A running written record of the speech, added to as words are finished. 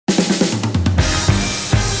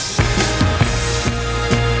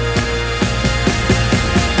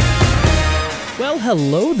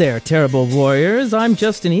Hello there, terrible warriors. I'm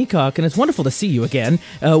Justin Eacock, and it's wonderful to see you again.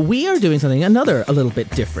 We are doing something a little bit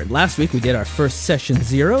different. Last week we did our first Session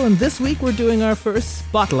 0, and this week we're doing our first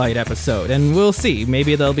Spotlight episode. And we'll see.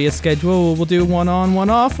 Maybe there'll be a schedule we'll do one on, one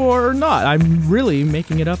off, or not. I'm really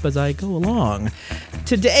making it up as I go along.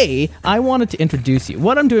 Today, I wanted to introduce you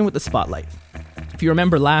what I'm doing with the Spotlight. If you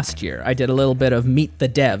remember last year, I did a little bit of Meet the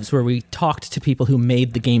Devs where we talked to people who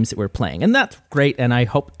made the games that we're playing. And that's great, and I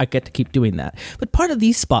hope I get to keep doing that. But part of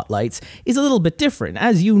these spotlights is a little bit different.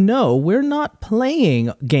 As you know, we're not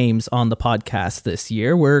playing games on the podcast this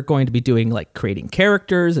year. We're going to be doing like creating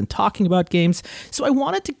characters and talking about games. So I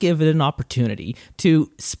wanted to give it an opportunity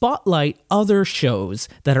to spotlight other shows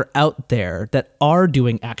that are out there that are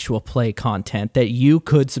doing actual play content that you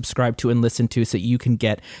could subscribe to and listen to so you can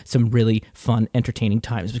get some really fun entertainment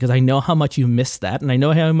times, because I know how much you miss that, and I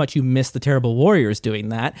know how much you miss the Terrible Warriors doing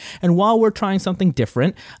that. And while we're trying something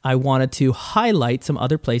different, I wanted to highlight some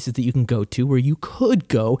other places that you can go to where you could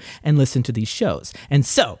go and listen to these shows. And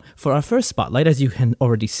so, for our first spotlight, as you can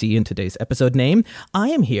already see in today's episode name, I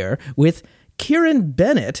am here with Kieran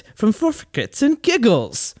Bennett from For Crits and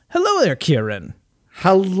Giggles. Hello there, Kieran.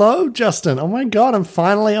 Hello, Justin. Oh my God, I'm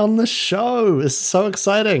finally on the show. It's so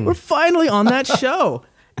exciting. We're finally on that show.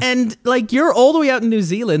 And, like, you're all the way out in New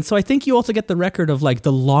Zealand, so I think you also get the record of, like,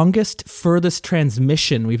 the longest, furthest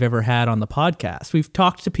transmission we've ever had on the podcast. We've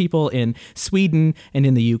talked to people in Sweden and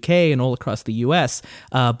in the UK and all across the US,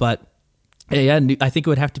 but, yeah, I think it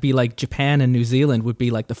would have to be, like, Japan and New Zealand would be,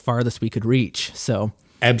 like, the farthest we could reach, so.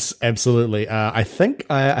 Absolutely. I think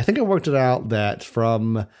I worked it out that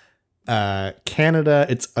from Canada,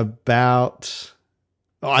 it's about...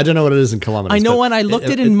 Oh, I don't know what it is in kilometers. I know when I looked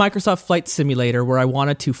in Microsoft Flight Simulator where I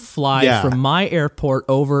wanted to fly from my airport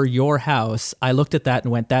over your house, I looked at that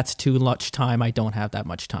and went, that's too much time. I don't have that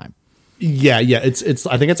much time. Yeah. It's.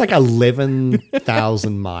 I think it's like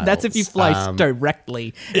 11,000 miles. That's if you fly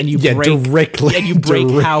directly and you break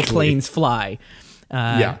how planes fly.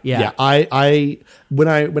 Yeah. I when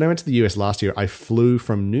I went to the US last year, I flew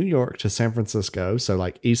from New York to San Francisco, so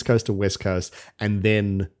like East Coast to West Coast, and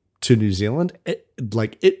then to New Zealand.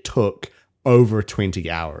 It took over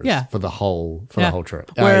 20 hours for the whole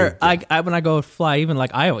trip. Where when I go fly, even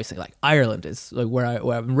like I always say, like Ireland is like where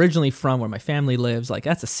I'm originally from, where my family lives. Like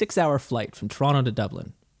that's a 6-hour flight from Toronto to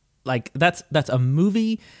Dublin. Like that's a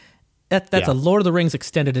movie. That's a Lord of the Rings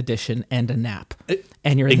extended edition and a nap,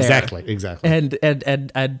 and you're exactly.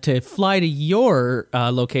 And to fly to your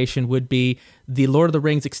location would be the Lord of the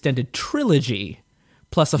Rings extended trilogy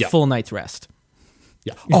plus a full night's rest.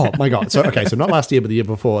 Yeah. Oh my God. So not last year, but the year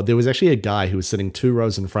before, there was actually a guy who was sitting 2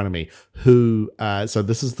 rows in front of me who, so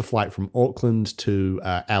this is the flight from Auckland to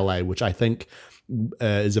LA, which I think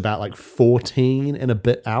is about like 14 and a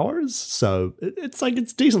bit hours. So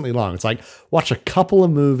it's decently long. It's like watch a couple of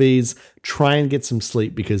movies, try and get some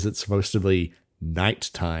sleep because it's supposed to be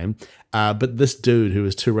nighttime. But this dude who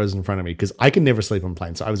was 2 rows in front of me, because I can never sleep on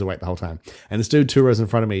planes, so I was awake the whole time. And this dude 2 rows in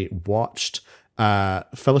front of me watched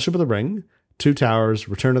Fellowship of the Ring, Two Towers,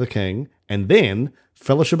 Return of the King, and then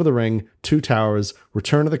Fellowship of the Ring, Two Towers,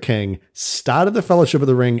 Return of the King, started the Fellowship of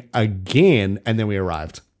the Ring again, and then we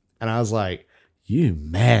arrived. And I was like, you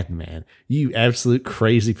madman, you absolute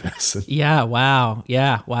crazy person. Yeah, wow.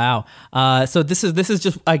 So this is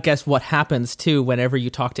just, I guess, what happens too whenever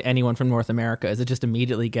you talk to anyone from North America, is it just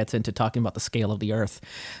immediately gets into talking about the scale of the Earth.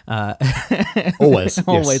 Always.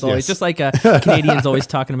 Yes. Just like Canadians always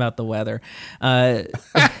talking about the weather.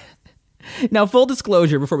 Now, full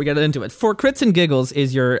disclosure before we get into it, For Crits and Giggles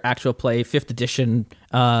is your actual play 5th edition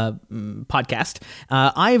podcast.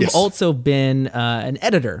 I've also been an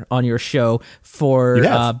editor on your show for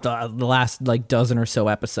the last like dozen or so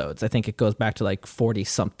episodes. I think it goes back to like 40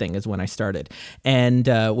 something is when I started, and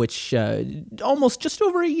which almost just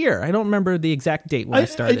over a year. I don't remember the exact date when I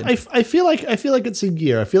started. I feel like it's a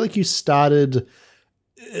year. I feel like you started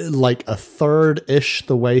like a third-ish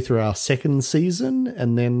the way through our second season,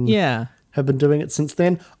 and then have been doing it since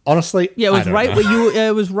then. Honestly, it was right when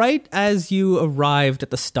it was right as you arrived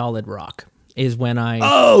at the Stolid Rock is when I.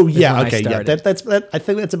 Oh yeah, okay, yeah. That's I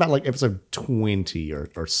think that's about like episode 20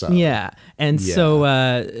 or so. Yeah, and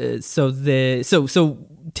so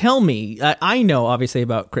tell me, I know obviously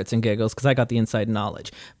about Crits and Giggles because I got the inside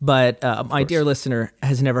knowledge, but my dear listener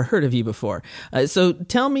has never heard of you before. So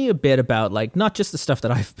tell me a bit about like not just the stuff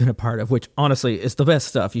that I've been a part of, which honestly is the best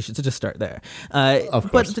stuff. You should just start there.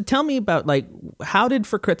 Of course. But tell me about like how did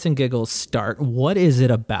For Crits and Giggles start? What is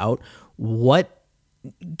it about? What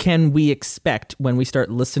can we expect when we start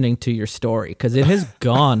listening to your story? Because it has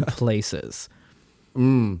gone places.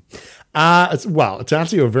 Well, to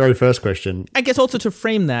answer your very first question, I guess also to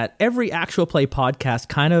frame that, every actual play podcast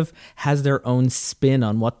kind of has their own spin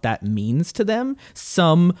on what that means to them.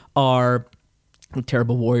 Some are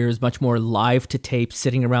Terrible Warriors, much more live to tape,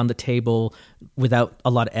 sitting around the table without a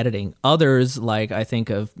lot of editing. Others, like I think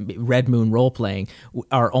of Red Moon Role Playing,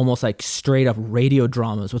 are almost like straight up radio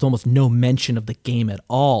dramas with almost no mention of the game at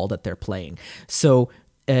all that they're playing. So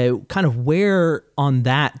kind of where on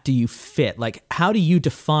that do you fit? Like, how do you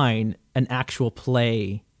define an actual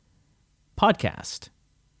play podcast?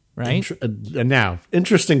 Right? Now,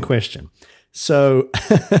 interesting question. So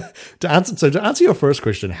to answer your first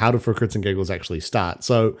question, how do For Crits and Giggles actually start?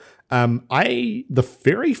 So the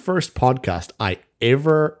very first podcast I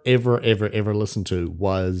ever listened to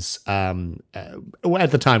was at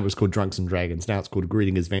the time it was called Drunks and Dragons. Now it's called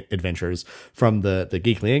Greeting Adventures from the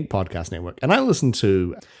Geekly Inc. podcast network. And I listened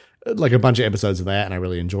to like a bunch of episodes of that, and I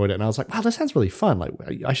really enjoyed it. And I was like, wow, this sounds really fun. Like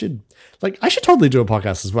I should totally do a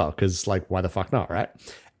podcast as well, because like why the fuck not, right?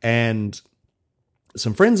 And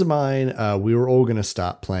some friends of mine, we were all going to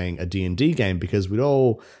start playing a D&D game because we'd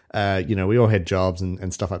all, we all had jobs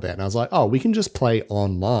and stuff like that. And I was like, oh, we can just play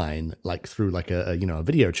online, like through like a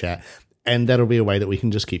video chat, and that'll be a way that we can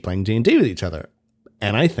just keep playing D&D with each other.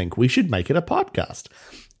 And I think we should make it a podcast.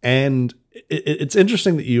 And it's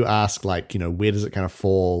interesting that you ask, like, where does it kind of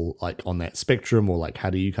fall, like, on that spectrum, or like, how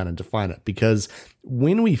do you kind of define it? Because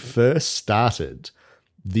when we first started,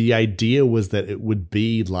 the idea was that it would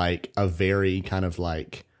be like a very kind of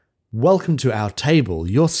like, welcome to our table.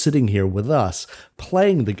 You're sitting here with us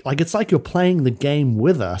playing it's like you're playing the game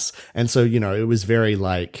with us. And so, it was very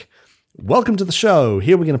like, welcome to the show.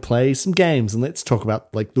 Here we're going to play some games and let's talk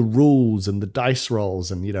about like the rules and the dice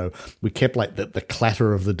rolls. And, we kept like the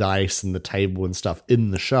clatter of the dice and the table and stuff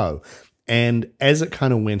in the show. And as it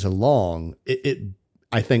kind of went along, it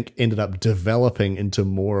I think ended up developing into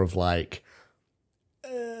more of like,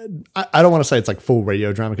 I don't want to say it's like full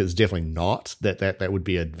radio drama, because it's definitely not. That would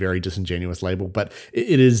be a very disingenuous label, but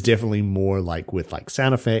it is definitely more like with like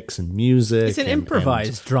sound effects and music. It's an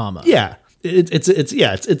improvised drama. Yeah. It's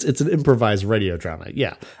an improvised radio drama.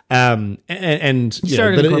 Yeah. And you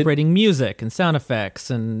started incorporating music and sound effects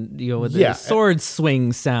and with the sword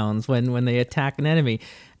swing sounds when they attack an enemy.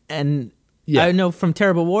 And yeah. I know from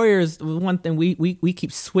Terrible Warriors, one thing we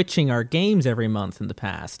keep switching our games every month in the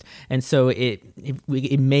past, and so it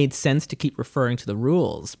made sense to keep referring to the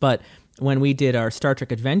rules. But when we did our Star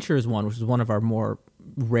Trek Adventures one, which is one of our more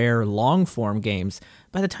rare long form games,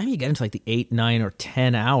 by the time you get into like the 8, 9, or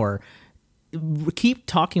 10 hour, keep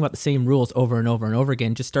talking about the same rules over and over and over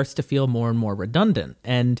again just starts to feel more and more redundant.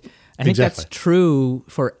 And I think that's true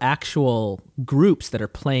for actual groups that are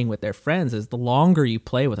playing with their friends. Is the longer you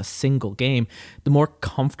play with a single game, the more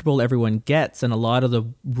comfortable everyone gets, and a lot of the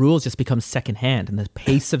rules just become secondhand, and the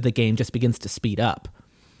pace of the game just begins to speed up.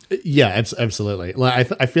 Yeah, absolutely.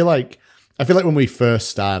 Like I feel like when we first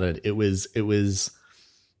started, it was.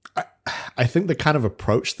 I think the kind of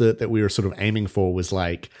approach that we were sort of aiming for was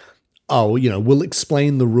like, oh, we'll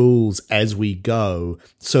explain the rules as we go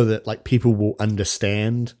so that like people will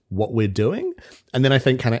understand what we're doing. And then I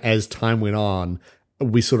think kind of as time went on,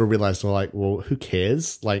 we sort of realized, well, who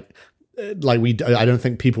cares? I don't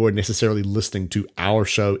think people are necessarily listening to our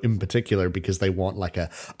show in particular because they want like a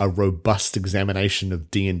robust examination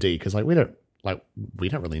of D&D, because we don't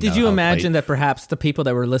really know. Did you imagine that perhaps the people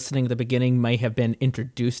that were listening at the beginning may have been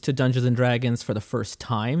introduced to Dungeons and Dragons for the first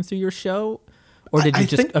time through your show? Or did you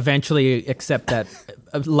just eventually accept that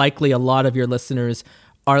likely a lot of your listeners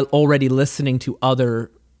are already listening to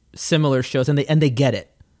other similar shows and they get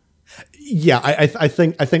it? Yeah, I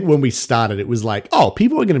think when we started, it was like, oh,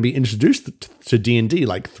 people are going to be introduced to D&D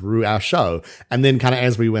like through our show. And then kind of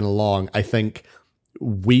as we went along, I think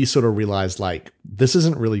we sort of realized like this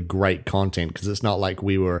isn't really great content, because it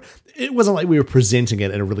wasn't like we were presenting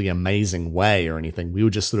it in a really amazing way or anything. We were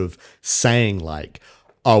just sort of saying like,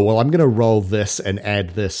 oh, well, I'm going to roll this and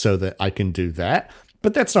add this so that I can do that.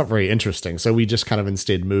 But that's not very interesting. So we just kind of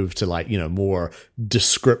instead moved to like, more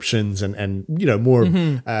descriptions and more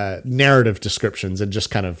narrative descriptions, and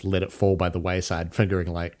just kind of let it fall by the wayside,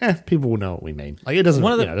 figuring like, people will know what we mean. Like it doesn't,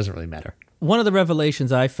 it doesn't really matter. One of the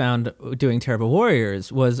revelations I found doing Terrible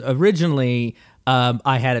Warriors was originally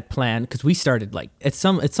I had it planned, because we started like at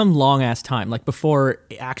some long ass time, like before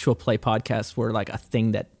actual play podcasts were like a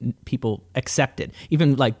thing that people accepted.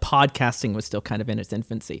 Even like podcasting was still kind of in its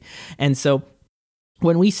infancy. And so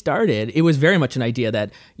when we started, it was very much an idea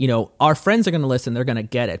that, our friends are going to listen, they're going to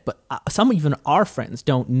get it. But some even our friends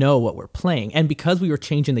don't know what we're playing. And because we were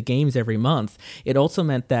changing the games every month, it also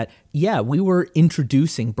meant that yeah, we were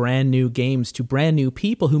introducing brand new games to brand new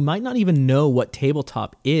people who might not even know what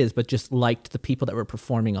tabletop is, but just liked the people that were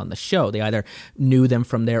performing on the show. They either knew them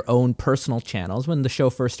from their own personal channels. When the show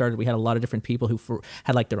first started, we had a lot of different people who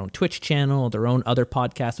had like their own Twitch channel, their own other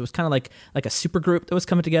podcasts. It was kind of like a super group that was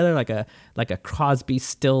coming together, like a Crosby,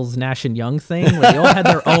 Stills, Nash and Young thing, where they all had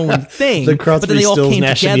their own thing, the Crosby, but then they all Stills, came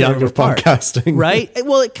Nash together and Young of podcasting, right?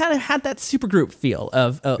 Well, it kind of had that super group feel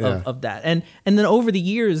of that, and then over the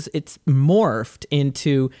years, it's morphed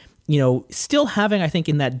into, still having, I think,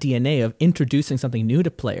 in that DNA of introducing something new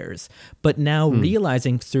to players, but now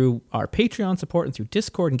realizing through our Patreon support and through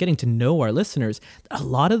Discord and getting to know our listeners, a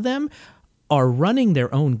lot of them are running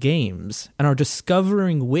their own games and are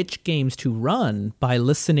discovering which games to run by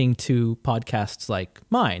listening to podcasts like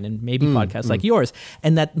mine and maybe podcasts like yours,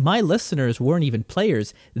 and that my listeners weren't even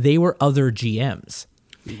players, they were other GMs.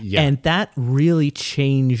 Yeah. And that really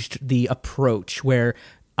changed the approach, where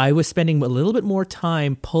I was spending a little bit more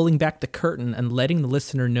time pulling back the curtain and letting the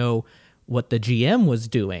listener know what the GM was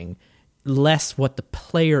doing, less what the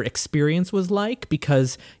player experience was like,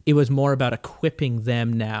 because it was more about equipping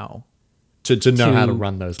them now to know how to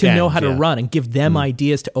run those games. To know how to run and give them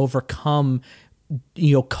ideas to overcome,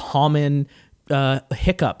 common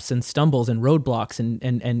hiccups and stumbles and roadblocks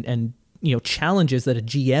and challenges that a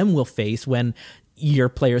GM will face when your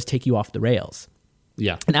players take you off the rails.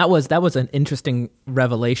 Yeah. And that was an interesting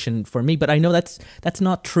revelation for me, but I know that's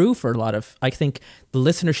not true for a lot of, I think the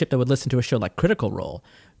listenership that would listen to a show like Critical Role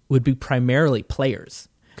would be primarily players,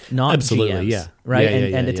 not Absolutely, GMs, yeah. right?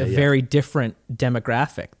 Yeah, and it's a very different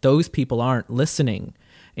demographic. Those people aren't listening,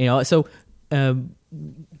 so did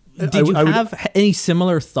you have any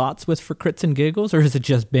similar thoughts for Crits and Giggles, or has it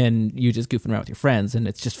just been you just goofing around with your friends and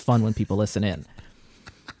it's just fun when people listen in?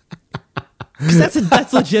 Because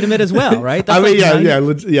that's legitimate as well, right? That's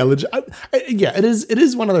It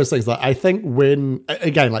is one of those things. Like, I think when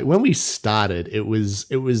we started, it was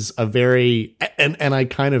a very, and I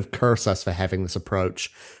kind of curse us for having this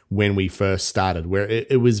approach when we first started, where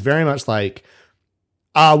it was very much like,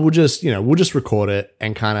 we'll just record it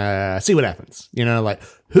and kind of see what happens. Like,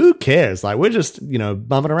 who cares? Like, we're just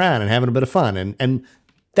bumming around and having a bit of fun, and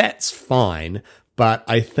that's fine. But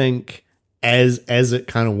I think as it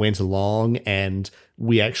kind of went along and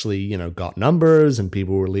we actually, got numbers and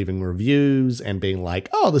people were leaving reviews and being like,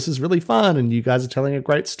 oh, this is really fun and you guys are telling a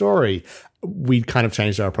great story, we kind of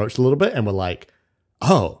changed our approach a little bit and we're like,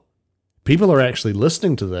 oh, people are actually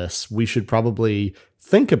listening to this. We should probably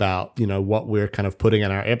think about, what we're kind of putting in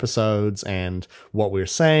our episodes and what we're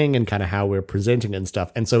saying and kind of how we're presenting and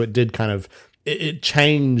stuff. And so it did kind of, it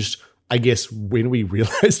changed, I guess, when we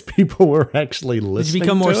realized people were actually listening. Did you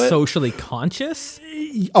become more to it. Socially conscious?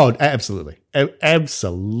 Oh, absolutely.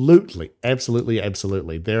 Absolutely.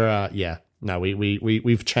 There are,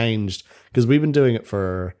 we've changed, because we've been doing it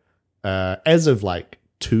for, as of like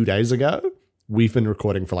 2 days ago, we've been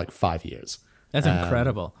recording for like 5 years. That's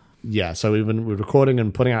incredible. Yeah. So we're recording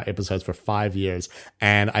and putting out episodes for 5 years.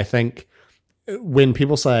 And I think when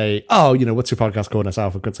people say, oh, what's your podcast called? And I say,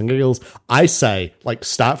 for Crits and Giggles, I say, like,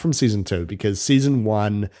 start from season 2, because season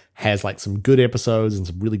 1 has like some good episodes and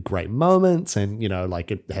some really great moments. And,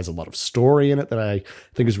 like, it has a lot of story in it that I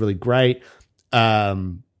think is really great.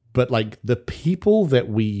 But like the people that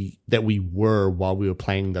we were while we were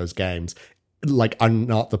playing those games, like, are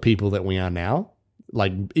not the people that we are now.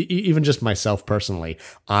 Like, even just myself personally,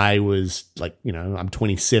 I was like, I'm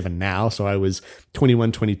 27 now, so I was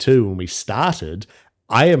 21, 22 when we started.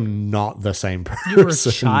 I am not the same person. You were a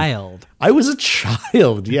child. I was a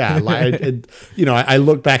child, yeah. Like, I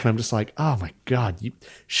look back and I'm just like, oh my God, you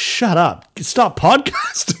shut up. Stop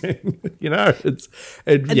podcasting.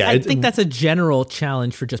 I think that's a general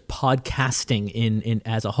challenge for just podcasting in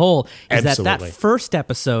as a whole, is that first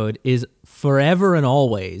episode is forever and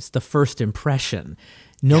always the first impression.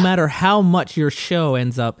 No matter how much your show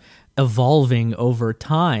ends up evolving over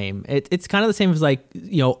time, it's kind of the same as like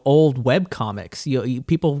old web comics.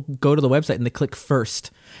 People go to the website and they click first,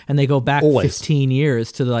 and they go back 15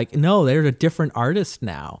 years to no, they're a different artist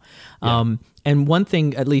now. Yeah. And one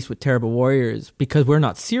thing, at least with Terrible Warriors, because we're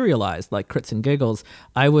not serialized like Crits and Giggles,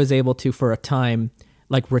 I was able to, for a time,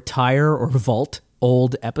 like, retire or vault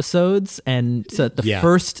old episodes, and so the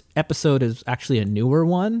first episode is actually a newer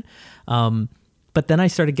one. But then I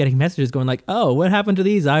started getting messages going like, oh, what happened to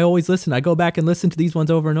these? I always listen. I go back and listen to these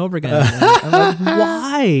ones over and over again. And I'm like,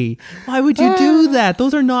 why? Why would you do that?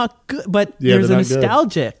 Those are not good. But there's a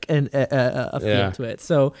nostalgic and a feel to it.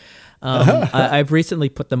 So I've recently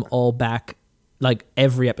put them all back. Like,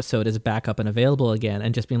 every episode is back up and available again,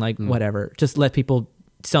 and just being like, whatever. Just let people.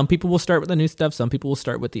 Some people will start with the new stuff. Some people will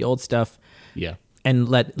start with the old stuff. Yeah. and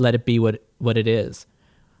let it be what it is.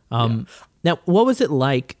 Now, what was it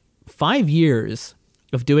like 5 years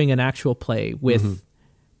of doing an actual play with,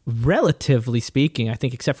 relatively speaking, I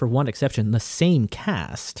think except for one exception, the same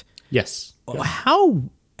cast? Yes.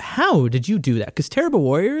 How did you do that? Because Terrible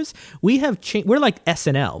Warriors, we're like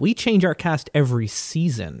SNL. We change our cast every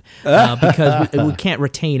season because we can't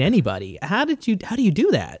retain anybody. How do you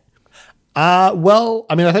do that? Well,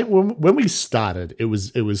 I mean, I think when we started, it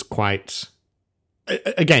was quite,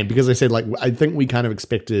 again, because I said, like, I think we kind of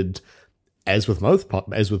expected, as with most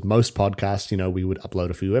podcasts, you know, we would upload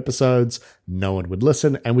a few episodes, no one would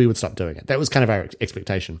listen, and we would stop doing it. That was kind of our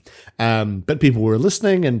expectation. But people were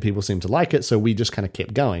listening, and people seemed to like it, so we just kind of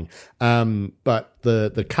kept going. But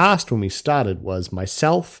the cast when we started was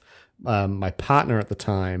myself, my partner at the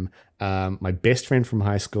time, my best friend from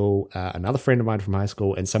high school, another friend of mine from high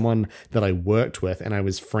school, and someone that I worked with and I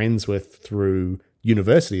was friends with through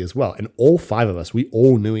university as well. And all 5 of us, we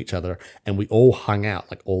all knew each other and we all hung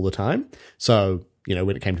out like all the time. So, you know,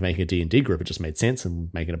 when it came to making a D&D group, it just made sense,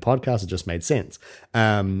 and making a podcast, it just made sense.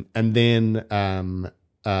 And then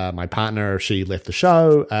my partner, she left the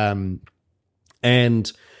show.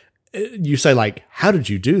 And you say, like, how did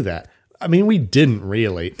you do that? I mean, we didn't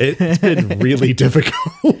really. It's been really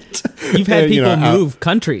difficult. You've had people move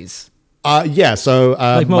countries. Yeah. So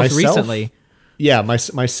like most recently. Yeah,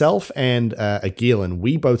 myself and Agilan,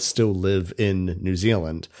 we both still live in New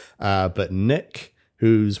Zealand. But Nick,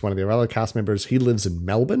 who's one of their other cast members, he lives in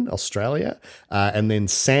Melbourne, Australia. And then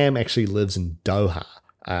Sam actually lives in Doha,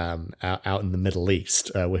 out in the Middle East,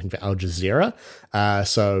 working for Al Jazeera.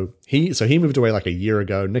 So he moved away like a year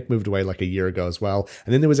ago. Nick moved away like a year ago as well.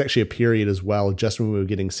 And then there was actually a period as well, just when we were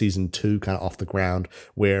getting season 2 kind of off the ground,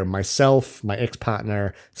 where myself, my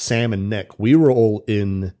ex-partner, Sam, and Nick, we were all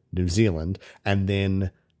in New Zealand, and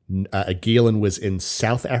then Agilan was in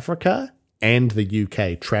South Africa and the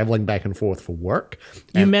UK, traveling back and forth for work.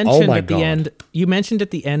 You mentioned at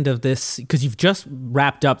the end of this, because you've just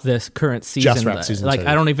wrapped up this current season. Just wrapped season 2.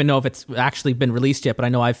 I don't even know if it's actually been released yet, but I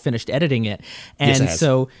know I've finished editing it. And yes,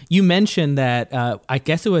 so you mentioned that I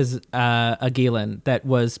guess it was Agilan that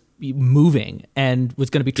was moving and was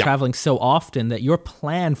going to be traveling so often that your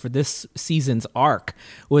plan for this season's arc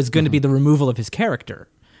was going to be the removal of his character.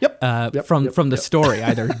 From the story,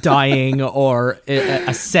 either dying or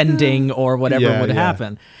ascending or whatever would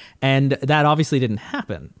happen. And that obviously didn't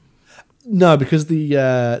happen. No, because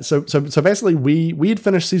so basically we had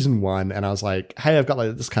finished season 1, and I was like, hey, I've got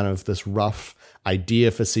like this rough idea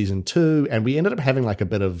for season 2, and we ended up having like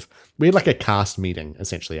we had like a cast meeting,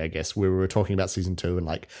 essentially, I guess, where we were talking about season 2 and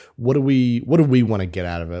like what do we want to get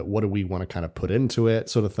out of it, what do we want to kind of put into it,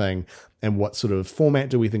 sort of thing, and what sort of format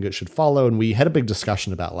do we think it should follow. And we had a big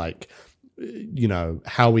discussion about, like, you know,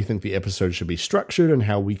 how we think the episode should be structured and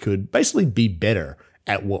how we could basically be better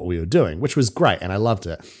at what we were doing, which was great, and I loved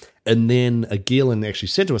it. And then Agilan actually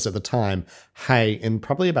said to us at the time, hey, in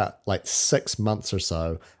probably about like 6 months or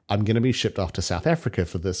so, I'm going to be shipped off to South Africa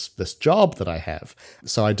for this job that I have.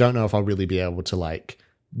 So I don't know if I'll really be able to like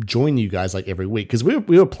join you guys like every week, because we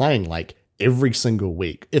were playing like every single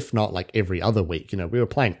week, if not like every other week. You know, we were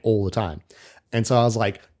playing all the time. And so I was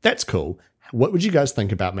like, that's cool. What would you guys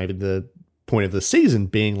think about maybe the point of the season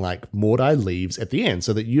being like Mordai leaves at the end,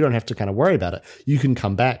 so that you don't have to kind of worry about it. You can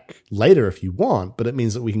come back later if you want, but it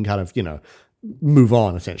means that we can kind of, you know, move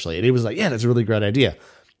on, essentially. And he was like, yeah, that's a really great idea.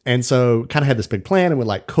 And so kind of had this big plan, and we're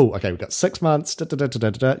like, cool, okay, we've got 6 months,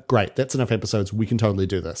 great, that's enough episodes, we can totally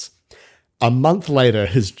do this. A month later,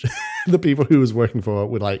 the people who was working for it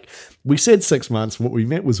were like, we said 6 months, what we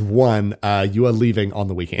meant was 1, you are leaving on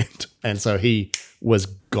the weekend. And so he was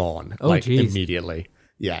gone, immediately.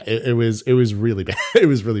 Yeah, it was really bad. It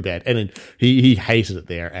was really bad, and he hated it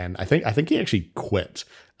there. And I think he actually quit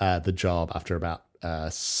the job after about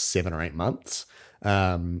 7 or 8 months,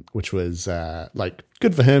 which was like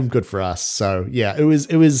good for him, good for us. So yeah, it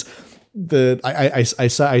was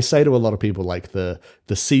I say to a lot of people, like the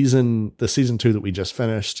season 2 that we just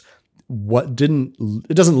finished,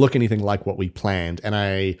 it doesn't look anything like what we planned. And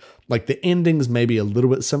I like the endings maybe a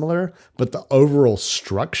little bit similar, but the overall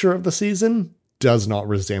structure of the season does not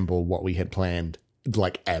resemble what we had planned,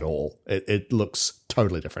 like, at all. It looks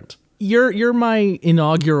totally different. You're my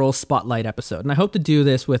inaugural Spotlight episode, and I hope to do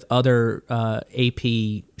this with other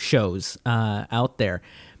AP shows out there.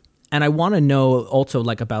 And I want to know also,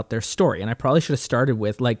 like, about their story. And I probably should have started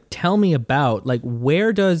with, like, tell me about, like,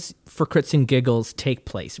 where does For Crits and Giggles take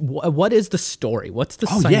place? What is the story? What's the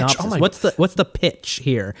synopsis? What's the pitch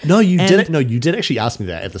here? No, you did actually ask me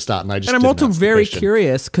that at the start, and I just and I'm also very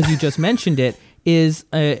curious, because you just mentioned it, is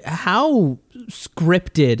how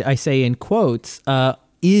scripted, I say in quotes,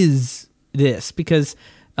 is this because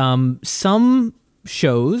some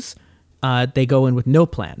shows they go in with no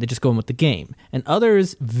plan. They just go in with the game. And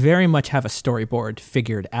others very much have a storyboard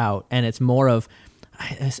figured out. And it's more of,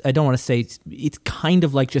 I don't want to say, it's kind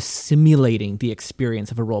of like just simulating the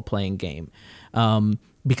experience of a role-playing game.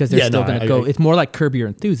 Because they're still going to go, it's more like Curb Your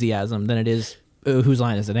Enthusiasm than it is, whose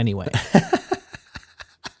line is it anyway?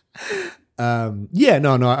 I get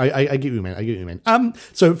what you mean.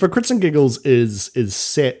 So for Crits and Giggles is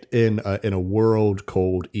set in a world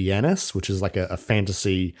called Eanis, which is like a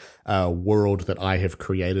fantasy world that I have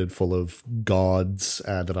created, full of gods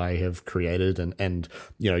that I have created, and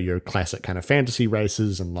your classic kind of fantasy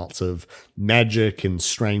races and lots of magic and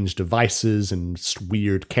strange devices and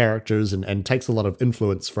weird characters, and takes a lot of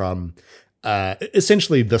influence from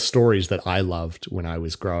essentially the stories that I loved when I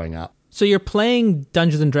was growing up. So you're playing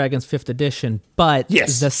Dungeons and Dragons 5th edition, but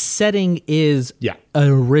the setting is an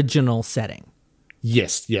original setting.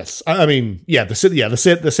 Yes. I mean,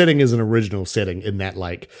 the setting is an original setting in that,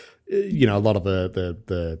 like, a lot of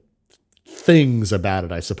the things about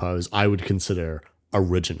it, I suppose, I would consider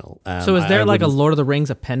original. So is there like a Lord of the Rings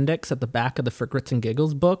appendix at the back of the For Grits and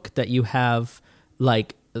Giggles book that you have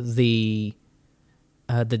like the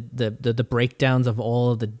breakdowns of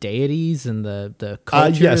all of the deities and the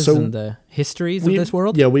cultures and the histories of this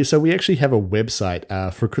world? We actually have a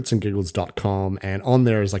website for critsandgiggles.com, and on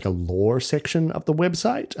there is like a lore section of the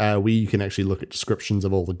website where you can actually look at descriptions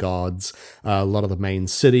of all the gods, a lot of the main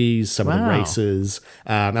cities, some of the races,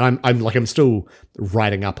 and I'm still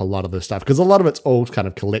writing up a lot of this stuff because a lot of it's all kind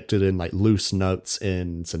of collected in like loose notes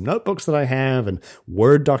in some notebooks that I have and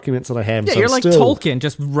Word documents that I have. Yeah, so you're like Tolkien,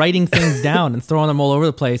 just writing things down and throwing them all over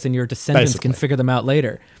the place, and your descendants can figure them out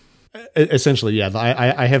later. Essentially,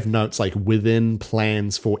 I have notes like within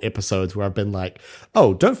plans for episodes where I've been like,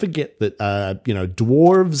 oh, don't forget that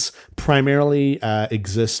dwarves primarily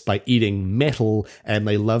exist by eating metal, and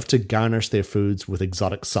they love to garnish their foods with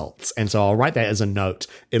exotic salts. And so I'll write that as a note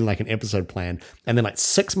in like an episode plan, and then like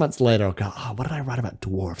 6 months later I'll go, oh, what did I write about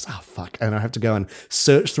dwarves? Oh fuck, and I have to go and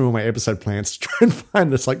search through all my episode plans to try and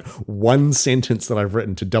find this like one sentence that I've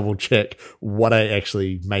written to double check what I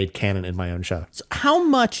actually made canon in my own show. So how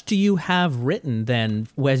much do you have written then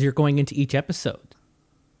as you're going into each episode?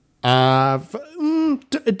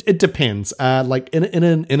 It depends. Like in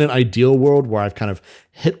an ideal world where I've kind of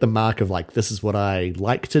hit the mark of like, this is what I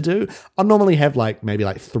like to do, I'll normally have like maybe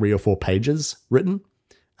like 3 or 4 pages written.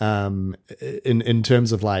 In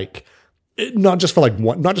terms of like, not just for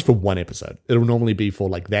one episode. It'll normally be for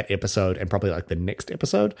like that episode and probably like the next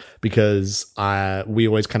episode, because we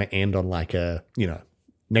always kind of end on like a,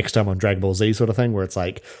 next time on Dragon Ball Z sort of thing, where it's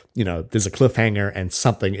like, there's a cliffhanger and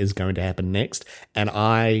something is going to happen next. And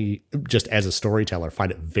I just, as a storyteller,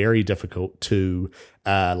 find it very difficult to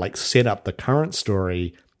like set up the current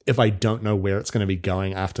story if I don't know where it's going to be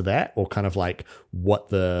going after that, or kind of like what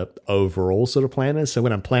the overall sort of plan is. So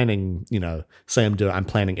when I'm planning, say I'm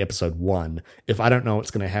planning episode 1, if I don't know what's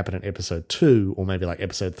going to happen in episode 2 or maybe like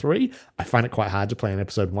episode 3, I find it quite hard to plan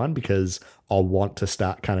episode 1 because I'll want to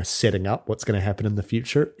start kind of setting up what's going to happen in the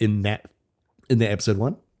future in that episode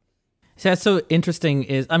 1. So that's so interesting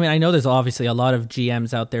I know there's obviously a lot of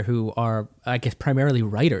GMs out there who are, I guess, primarily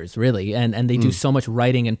writers, really, and they do so much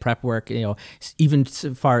writing and prep work, even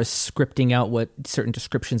so far as scripting out what certain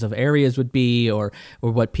descriptions of areas would be, or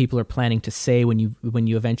what people are planning to say when you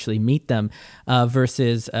eventually meet them,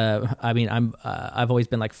 versus, I've always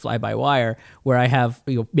been like fly by wire, where I have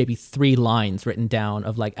maybe 3 lines written down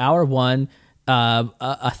of like hour 1,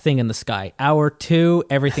 a thing in the sky. Hour 2,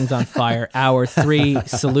 everything's on fire. Hour 3,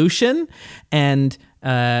 solution, and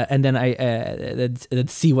then I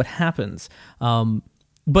see what happens.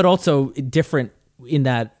 But also different in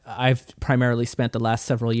that I've primarily spent the last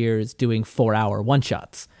several years doing 4-hour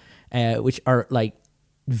one-shots, which are like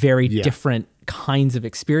very different kinds of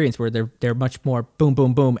experience, where they're much more boom,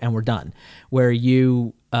 boom, boom, and we're done. Where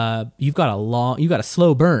you've got a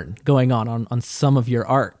slow burn going on some of your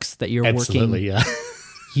arcs that you're working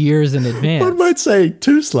years in advance. One might say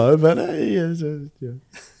too slow, but yeah.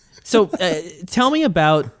 So tell me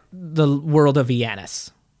about the world of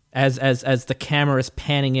Eanis as the camera is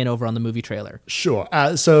panning in over on the movie trailer. Sure.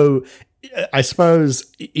 So I suppose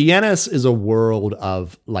Eanis is a world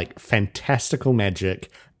of like fantastical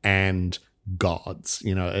magic and gods.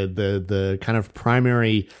 The kind of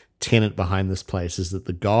primary tenet behind this place is that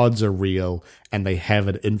the gods are real and they have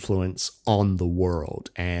an influence on the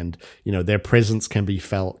world, and their presence can be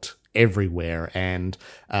felt everywhere, and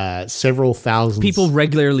several thousand people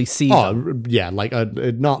regularly see them. Yeah, like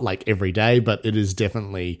not like every day, but it is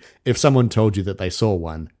definitely, if someone told you that they saw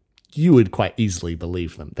one, you would quite easily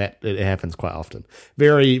believe them. That it happens quite often.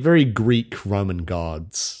 Very, very Greek Roman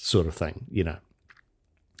gods sort of thing, you know.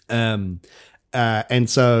 And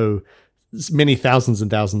so many thousands and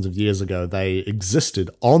thousands of years ago, they existed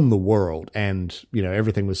on the world, and you know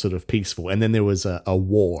everything was sort of peaceful. And then there was a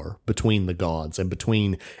war between the gods and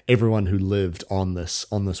between everyone who lived on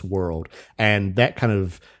this world, and that kind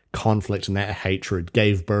of conflict and that hatred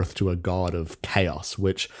gave birth to a god of chaos,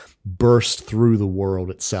 which burst through the world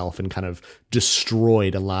itself and kind of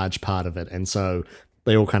destroyed a large part of it. And so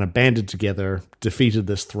they all kind of banded together, defeated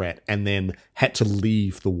this threat, and then had to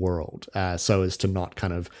leave the world so as to not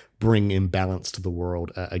kind of bring imbalance to the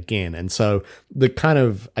world again. And so the kind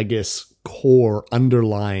of, I guess, core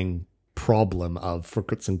underlying problem of For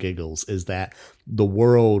Crits and Giggles is that the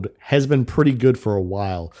world has been pretty good for a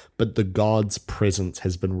while, but the god's presence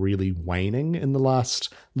has been really waning in the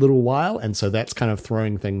last little while. And so that's kind of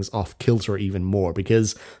throwing things off kilter even more,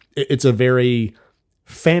 because it's a very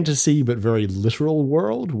fantasy but very literal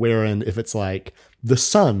world, wherein if it's like the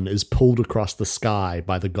sun is pulled across the sky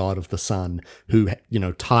by the god of the sun, who, you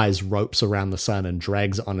know, ties ropes around the sun and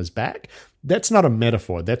drags it on his back, that's not a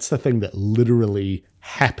metaphor. That's the thing that literally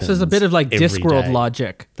happens. So there's a bit of like Discworld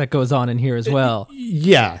logic that goes on in here as well.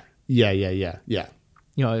 Yeah. You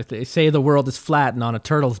know, if they say the world is flat and on a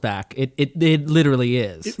turtle's back, it literally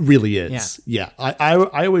is. It really is. Yeah.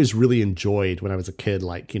 I always really enjoyed when I was a kid,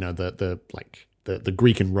 like, you know, the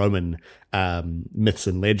Greek and Roman myths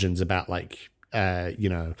and legends about, like, you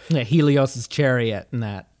know, Helios's chariot and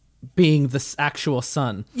that being the actual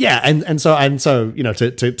sun. Yeah, and so you know,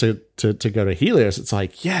 to go to Helios, it's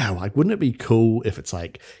like, yeah, like, wouldn't it be cool if it's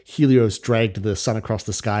like Helios dragged the sun across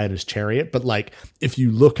the sky in his chariot? But like, if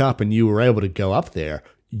you look up and you were able to go up there,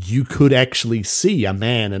 you could actually see a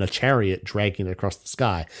man in a chariot dragging it across the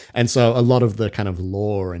sky. And so a lot of the kind of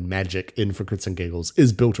lore and magic in For Crits and Giggles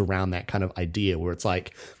is built around that kind of idea, where it's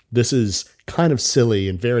like, this is kind of silly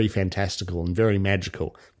and very fantastical and very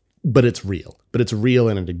magical, but it's real. But it's real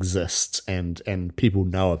and it exists, and people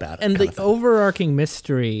know about it. And the overarching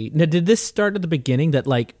mystery, now, did this start at the beginning that,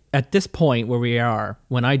 like, at this point where we are,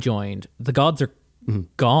 when I joined, the gods are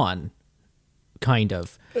gone, kind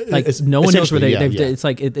of. Like, no one knows where they. It's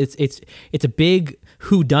like it's a big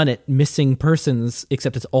whodunit, missing persons,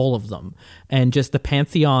 except it's all of them, and just the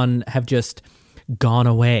pantheon have just gone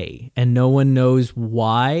away, and no one knows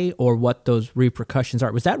why or what those repercussions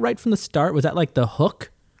are. Was that right from the start? Was that like the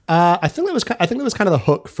hook? I think that was kind of the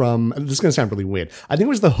hook from. This is going to sound really weird. I think it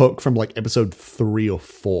was the hook from like episode 3 or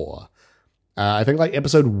 4. I think like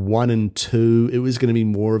episode 1 and 2, it was going to be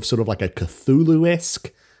more of sort of like a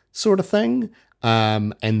Cthulhu-esque sort of thing.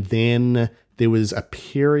 And then there was a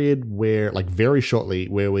period where, like, very shortly,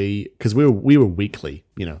 where because we were weekly,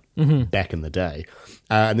 you know, back in the day.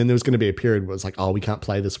 And then there was going to be a period where it's like, oh, we can't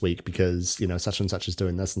play this week because, you know, such and such is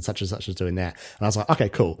doing this and such is doing that. And I was like, okay,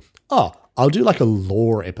 cool. Oh, I'll do like a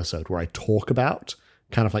lore episode where I talk about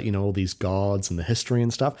kind of like, you know, all these gods and the history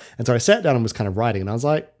and stuff. And so I sat down and was kind of writing, and I was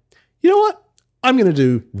like, you know what? I'm going to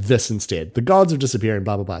do this instead. The gods are disappearing,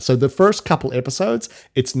 blah, blah, blah. So the first couple episodes,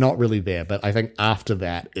 it's not really there. But I think after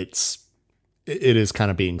that, it is kind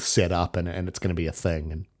of being set up, and it's going to be a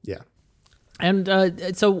thing. And yeah.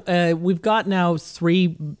 And so we've got now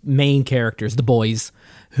 3 main characters, the boys,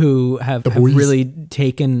 who have really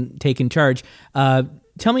taken charge.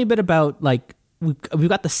 Tell me a bit about, like, we've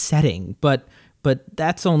got the setting, but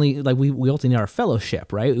that's only, like, we also need our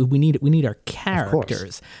fellowship, right? We need our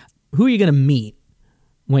characters. Who are you going to meet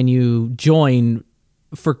when you join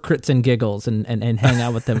For Crits and Giggles and hang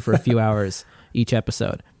out with them for a few hours each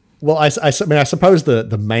episode? Well, I mean, I suppose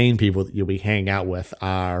the main people that you'll be hanging out with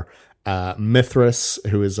are Mithras,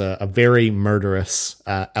 who is a very murderous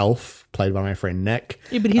elf, played by my friend Nick.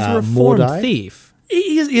 Yeah, but he's a reformed thief.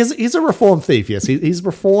 He's a reformed thief, yes. He's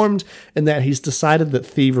reformed in that he's decided that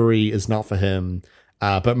thievery is not for him,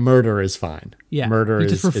 but murder is fine. Yeah, murder he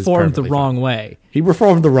just reformed the wrong way. He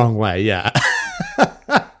reformed the wrong way, yeah.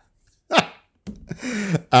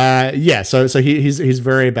 Yeah, so he's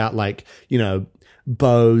very about, like, you know,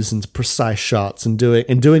 bows and precise shots and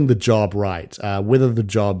doing the job right, whether the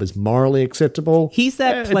job is morally acceptable. He's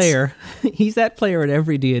that player. He's that player at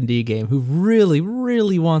every D&D game who really,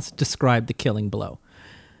 really wants to describe the killing blow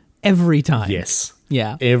every time. Yes.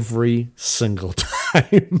 Yeah. Every single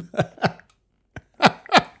time.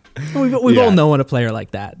 We've all known a player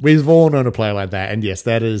like that. We've all known a player like that, and yes,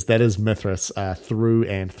 that is Mithras through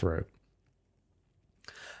and through.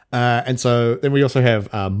 And so then we also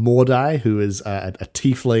have Mordai, who is a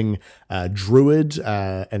tiefling druid,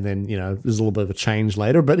 and then, you know, there's a little bit of a change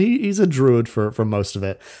later, but he's a druid for most of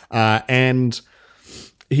it. And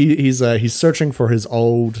he's searching for his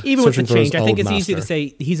old. Even with the searching for his change, I think old it's easy to master.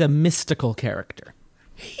 say he's a mystical character.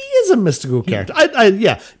 He is a mystical character.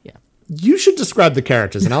 Yeah. You should describe the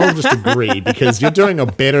characters, and I'll just agree because you're doing a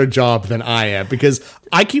better job than I am. Because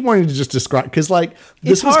I keep wanting to just describe because this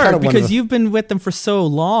It's was hard kind of because you've been with them for so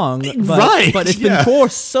long, but, Right, but it's been for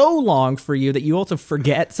so long for you that you also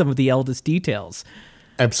forget some of the eldest details.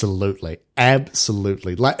 Absolutely. Like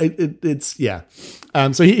it's yeah.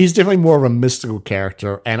 So he's definitely more of a mystical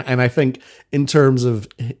character, and I think in terms of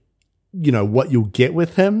what you'll get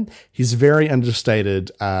with him, he's very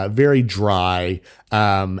understated, very dry,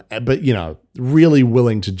 but really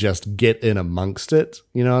willing to just get in amongst it.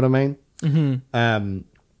 You know what I mean? Mm-hmm.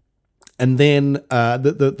 And then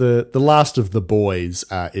the last of the boys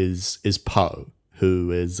is Poe,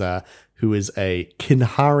 who is a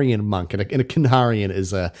Kinharian monk, and a Kinharian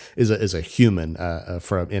is a human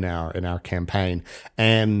from in our campaign,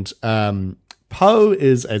 and Poe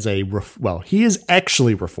is he is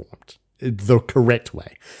actually reformed the correct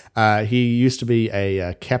way. He used to be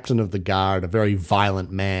a captain of the guard, a very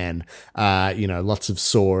violent man, lots of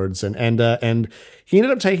swords, and he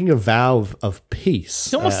ended up taking a vow of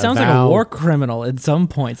peace. It almost sounds like a war criminal at some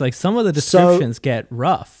points. Like some of the descriptions get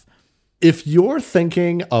rough. If you're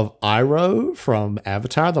thinking of Iroh from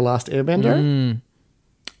Avatar: The Last Airbender,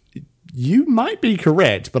 you might be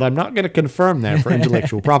correct, but I'm not going to confirm that for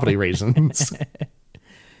intellectual property reasons.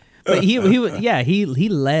 But he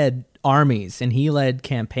led armies and he led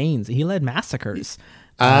campaigns. He led massacres.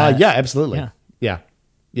 Yeah, absolutely.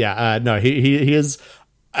 Yeah. No, he is.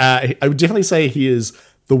 I would definitely say he is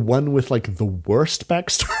the one with the worst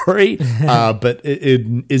backstory, but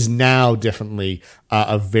it is now definitely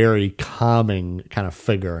a very calming kind of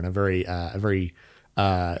figure and a very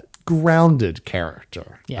grounded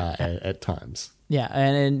character at times. Yeah,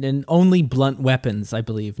 and only blunt weapons, I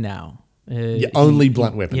believe now. Only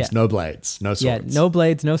blunt weapons, no blades, no swords. Yeah, no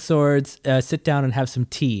blades, no swords. Sit down and have some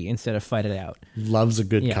tea instead of fight it out. Loves a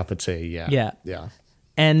good cup of tea. Yeah.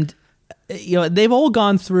 And they've all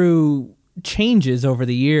gone through changes over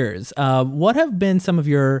the years. What have been some of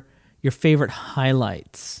your favorite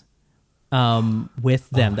highlights with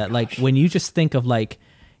them? When you just think of the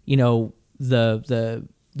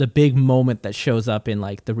big moment that shows up in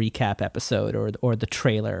the recap episode or the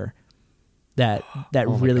trailer that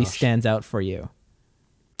really stands out for you.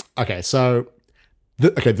 Okay, so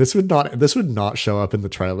this would not show up in the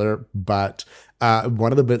trailer, but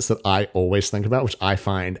one of the bits that I always think about, which I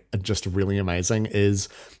find just really amazing, is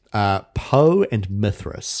Poe and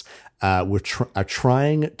Mithras are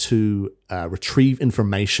trying to retrieve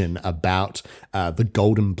information about the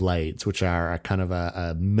Golden Blades, which are a kind of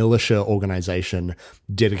a militia organization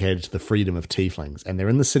dedicated to the freedom of tieflings. And they're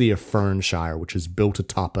in the city of Fernshire, which is built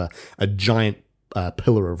atop a giant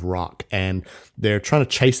pillar of rock, and they're trying to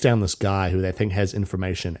chase down this guy who they think has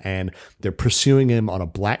information, and they're pursuing him on a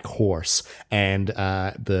black horse, and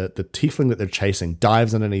the tiefling that they're chasing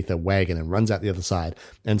dives underneath a wagon and runs out the other side.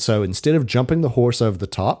 And so instead of jumping the horse over the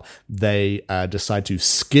top, they decide to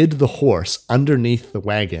skid the horse underneath the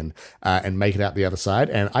wagon and make it out the other side.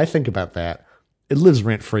 And I think about that. It lives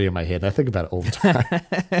rent-free in my head. I think about it all the time.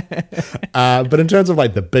 But in terms of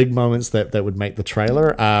the big moments that would make the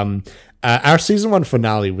trailer, our season 1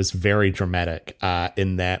 finale was very dramatic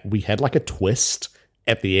in that we had a twist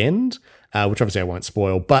at the end, which obviously I won't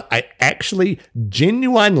spoil, but I actually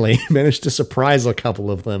genuinely managed to surprise a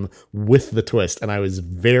couple of them with the twist, and I was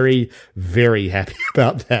very, very happy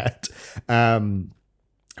about that.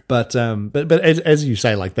 But as you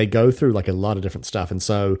say, they go through a lot of different stuff, and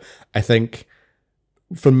so I think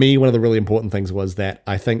for me, one of the really important things was that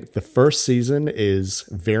I think the first season is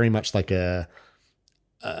very much it's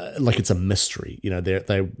a mystery.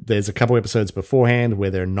 There's a couple episodes beforehand where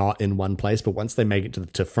they're not in one place, but once they make it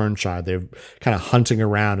to Fernshire, they're kind of hunting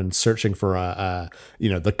around and searching for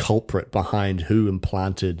the culprit behind who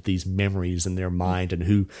implanted these memories in their mind and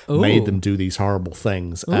who made them do these horrible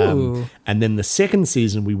things. And then the second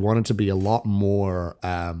season, we wanted to be a lot more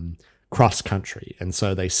cross country, and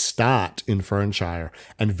so they start in Fernshire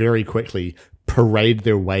and very quickly parade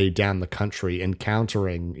their way down the country,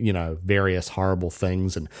 encountering various horrible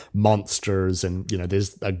things and monsters, and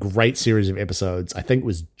there's a great series of episodes, I think it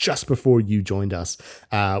was just before you joined us,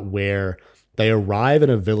 where they arrive in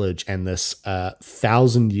a village, and this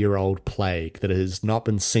 1,000-year-old plague that has not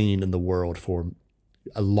been seen in the world for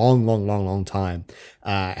a long time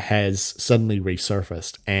has suddenly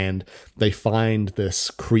resurfaced, and they find this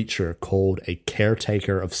creature called a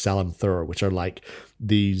caretaker of Salim Thur, which are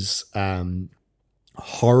these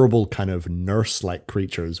horrible kind of nurse-like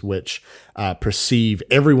creatures which perceive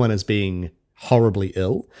everyone as being horribly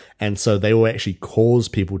ill. And so they will actually cause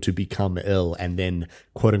people to become ill and then,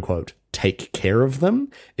 quote unquote, take care of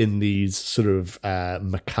them in these sort of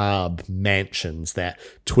macabre mansions that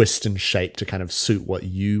twist and shape to kind of suit what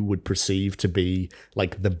you would perceive to be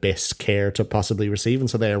like the best care to possibly receive. And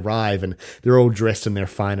so they arrive and they're all dressed in their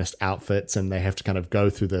finest outfits, and they have to kind of go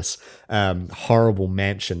through this horrible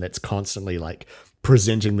mansion that's constantly like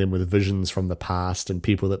presenting them with visions from the past and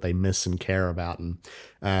people that they miss and care about.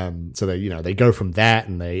 And so they go from that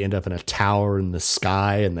and they end up in a tower in the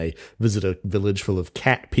sky, and they visit a village full of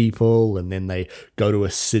cat people, and then they go to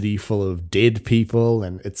a city full of dead people.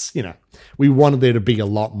 And it's, we wanted there to be a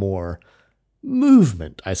lot more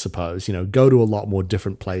movement, I suppose, go to a lot more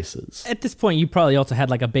different places. At this point, you probably also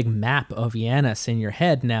had like a big map of Yanis in your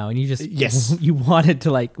head now, and you just, yes, you wanted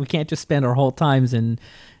to like, we can't just spend our whole times in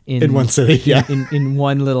one city, yeah, in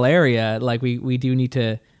one little area. Like we do need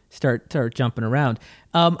to start jumping around.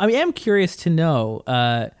 I am curious to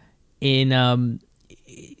know, in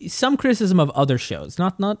some criticism of other shows,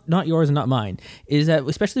 not yours and not mine, is that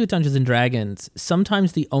especially with Dungeons and Dragons,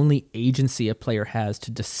 sometimes the only agency a player has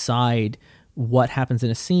to decide what happens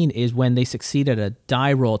in a scene is when they succeed at a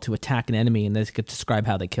die roll to attack an enemy, and they could describe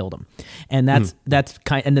how they killed them, and that's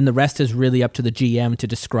kind. And then the rest is really up to the GM to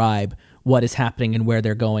describe what is happening and where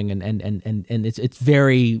they're going, and it's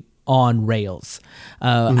very on rails.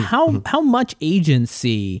 How much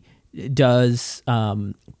agency does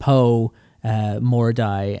Poe,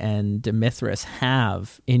 Mordai, and Mithras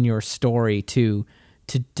have in your story to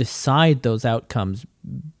decide those outcomes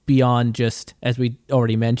beyond just, as we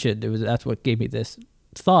already mentioned, that's what gave me this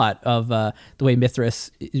thought of the way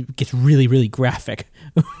Mithras gets really, really graphic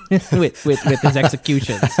with his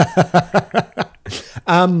executions.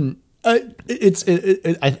 I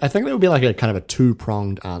think that would be like a kind of a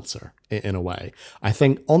two-pronged answer in a way. I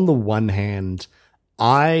think on the one hand,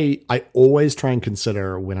 I always try and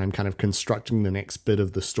consider when I'm kind of constructing the next bit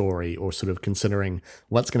of the story, or sort of considering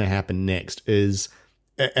what's going to happen next, is,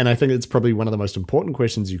 and I think it's probably one of the most important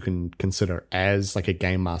questions you can consider as like a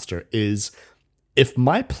game master, is if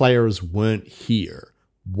my players weren't here,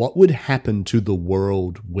 what would happen to the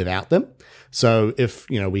world without them? So if,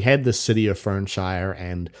 we had the city of Fernshire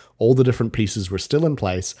and all the different pieces were still in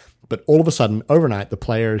place, but all of a sudden, overnight, the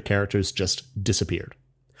player characters just disappeared.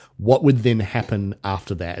 What would then happen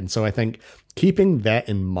after that? And so I think keeping that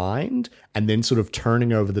in mind and then sort of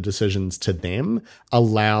turning over the decisions to them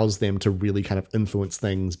allows them to really kind of influence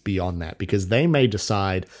things beyond that, because they may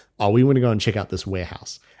decide, we want to go and check out this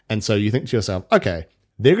warehouse. And so you think to yourself, okay,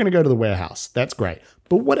 they're going to go to the warehouse. That's great.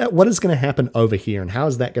 But what is going to happen over here, and how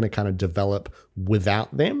is that going to kind of develop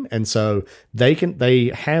without them? And so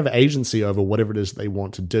they have agency over whatever it is they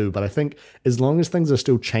want to do. But I think as long as things are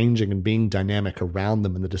still changing and being dynamic around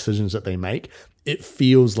them and the decisions that they make, it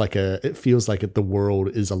feels like the world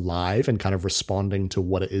is alive and kind of responding to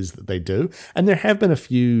what it is that they do. And there have been a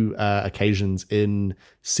few occasions in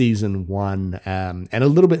season 1 and a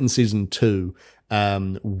little bit in season 2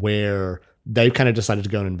 where they've kind of decided to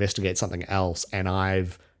go and investigate something else, and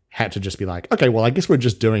I've had to just be like, okay, well, I guess we're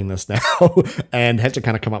just doing this now, and had to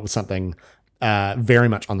kind of come up with something very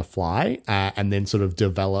much on the fly, and then sort of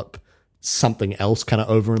develop something else kind of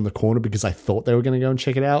over in the corner, because I thought they were going to go and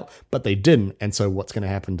check it out, but they didn't. And so what's going to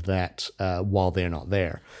happen to that while they're not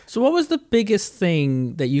there? So what was the biggest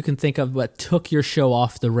thing that you can think of what took your show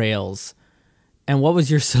off the rails, and what was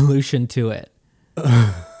your solution to it?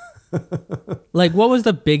 Like, what was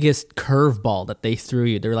the biggest curveball that they threw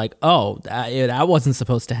you? They're like, that wasn't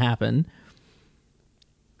supposed to happen.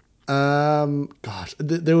 Gosh,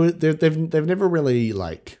 they've never really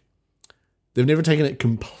they've never taken it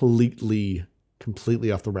completely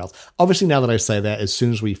off the rails. Obviously, now that I say that, as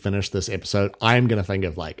soon as we finish this episode, I'm going to think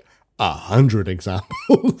of 100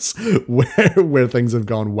 examples where things have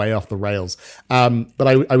gone way off the rails. But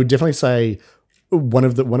I would definitely say one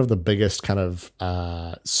of the biggest kind of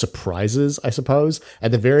surprises, I suppose,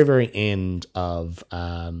 at the very, very end of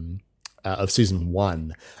season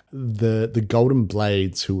 1, the Golden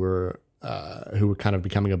Blades, who were kind of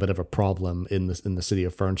becoming a bit of a problem in the city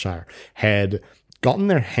of Fernshire, had gotten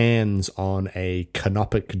their hands on a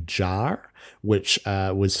canopic jar, which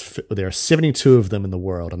there are 72 of them in the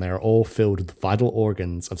world, and they are all filled with the vital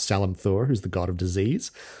organs of Salim Thur, who's the god of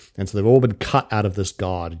disease. And so they've all been cut out of this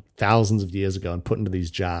god thousands of years ago and put into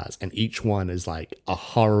these jars, and each one is like a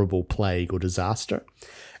horrible plague or disaster.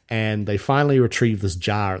 And they finally retrieve this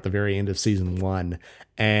jar at the very end of season 1,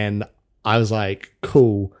 and I was like,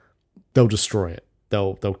 cool, they'll destroy it.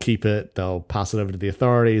 They'll keep it. They'll pass it over to the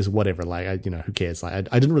authorities. Whatever. Who cares? I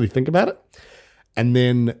didn't really think about it. And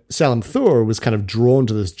then Salim Thur was kind of drawn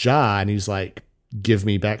to this jar, and he's like, give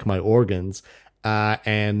me back my organs.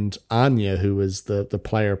 And Anya, who was the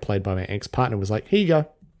player played by my ex-partner, was like, here you go.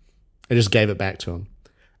 I just gave it back to him.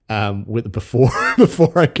 Before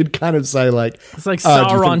I could kind of say, like, it's like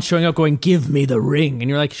Sauron showing up going, give me the ring. And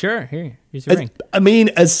you're like, sure, here's your ring. I mean,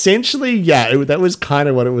 essentially, yeah, that was kind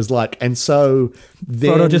of what it was like. And so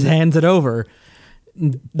then Frodo just hands it over.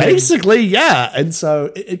 Basically, yeah. And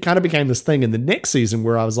so it kind of became this thing in the next season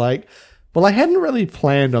where I was like, well, I hadn't really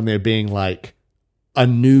planned on there being like a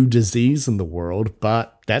new disease in the world,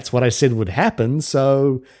 but that's what I said would happen.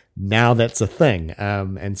 So now that's a thing.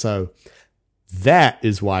 And so that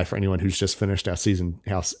is why, for anyone who's just finished our second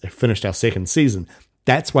season,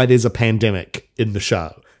 that's why there's a pandemic in the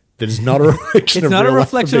show. That is not a reflection. It's not a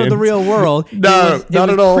reflection of the real world. No, not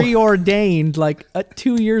at all. Preordained like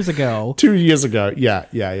 2 years ago. 2 years ago, yeah,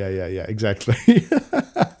 exactly.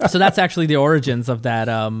 So that's actually the origins of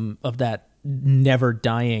that never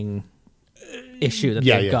dying issue that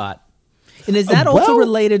they've got. And is that also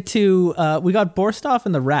related to, we got Borstov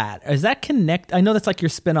and the Rat. Is that connect? I know that's like your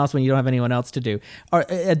spin-offs when you don't have anyone else to do.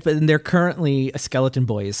 And they're currently Skeleton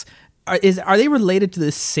Boys. Are they related to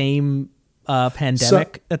the same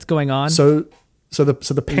pandemic that's going on? So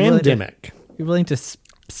the pandemic. You're willing to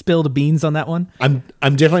spill the beans on that one? I'm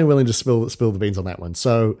definitely willing to spill the beans on that one.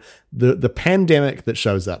 So the pandemic that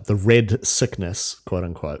shows up, the red sickness, quote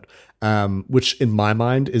unquote, which in my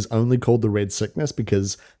mind is only called the red sickness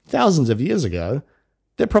because thousands of years ago,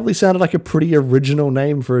 that probably sounded like a pretty original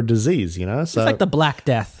name for a disease, you know? So it's like the Black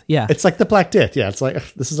Death. Yeah. It's like the Black Death. Yeah. It's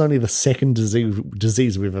like, this is only the second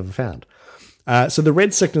disease we've ever found. So the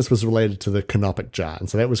red sickness was related to the canopic jar. And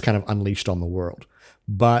so that was kind of unleashed on the world.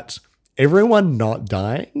 But everyone not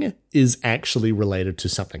dying is actually related to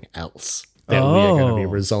something else that we are going to be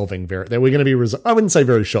resolving I wouldn't say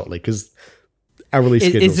very shortly because our release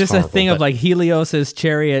schedule is just horrible, a thing of like Helios's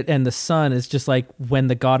chariot and the sun is just like when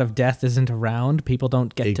the god of death isn't around, people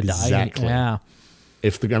don't get to die. Exactly. Yeah.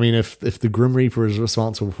 If the Grim Reaper is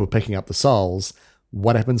responsible for picking up the souls,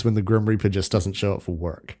 what happens when the Grim Reaper just doesn't show up for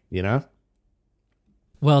work, you know?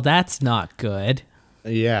 Well, that's not good.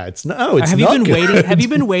 Yeah, it's not good. Have you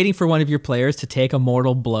been waiting for one of your players to take a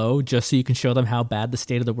mortal blow just so you can show them how bad the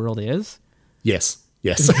state of the world is? Yes.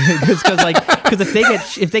 Because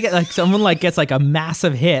if they get like someone like gets like a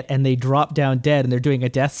massive hit and they drop down dead and they're doing a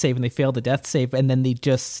death save and they fail the death save and then they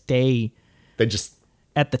just stay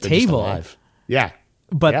at the table. Just alive. Yeah.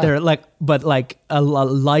 But they're like a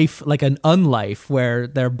life, like an unlife where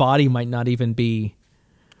their body might not even be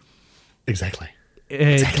exactly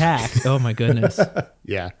attacked. Oh my goodness.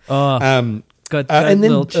 Yeah. Got and then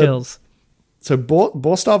little chills. So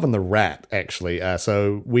Borstov and the Rat, actually.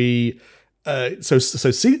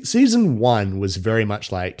 Season 1 was very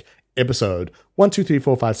much like episode 1, 2, 3,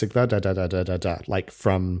 4, 5, 6, like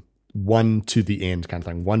from 1 to the end kind of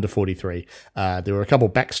thing, 1 to 43. There were a couple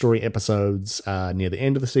backstory episodes near the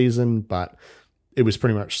end of the season, but it was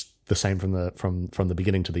pretty much the same from the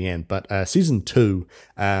beginning to the end. But season 2,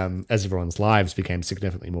 as everyone's lives became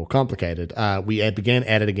significantly more complicated, we began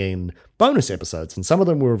adding again bonus episodes, and some of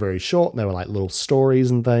them were very short, and they were like little stories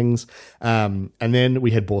and things. And then we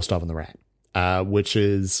had Borstov and the Rat. Which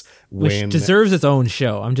deserves its own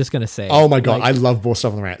show. I'm just gonna say. Oh my god, I love Borstov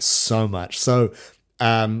and the Rat so much. So,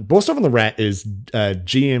 Borstov and the Rat is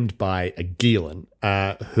GM'd by Gielan,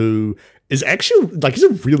 who is actually like he's a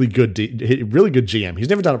really good GM. He's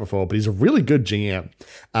never done it before, but he's a really good GM.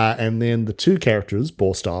 And then the two characters,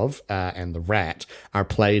 Borstov and the Rat, are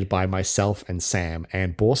played by myself and Sam.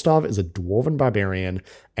 And Borstov is a dwarven barbarian,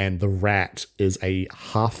 and the Rat is a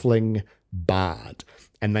halfling bard,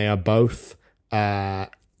 and they are both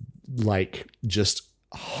like just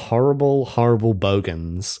horrible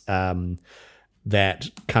bogans that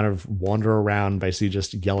kind of wander around basically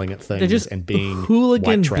just yelling at things and being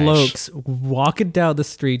hooligan white trash. Blokes walking down the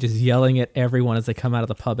street just yelling at everyone as they come out of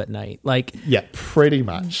the pub at night. Like, yeah, pretty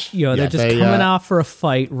much. You know, they're just coming off for a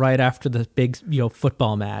fight right after the big,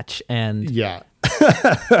 football match, and yeah,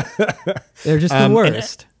 they're just the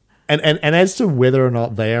worst. And as to whether or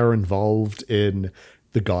not they are involved in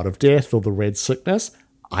the God of Death or the Red Sickness,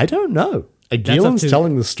 I don't know. Gielan's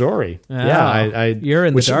telling the story. Oh, you're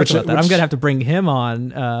in the dark about that. I'm gonna have to bring him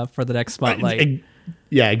on for the next spotlight.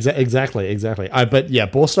 Yeah, exactly. But yeah,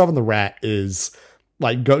 Borstov and the Rat is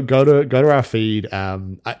like go to our feed.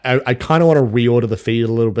 I kind of want to reorder the feed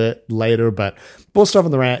a little bit later, but Borstov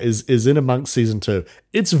and the Rat is in amongst season 2.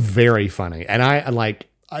 It's very funny, and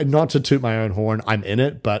not to toot my own horn, I'm in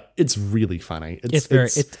it, but it's really funny.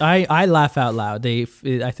 I laugh out loud. I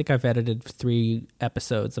think I've edited 3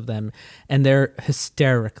 episodes of them, and they're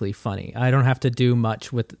hysterically funny. I don't have to do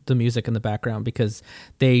much with the music in the background because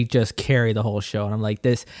they just carry the whole show. And I'm like,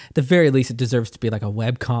 this, at the very least, it deserves to be like a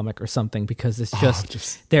web comic or something, because it's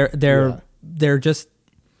just, they're just,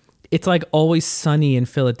 it's like Always Sunny in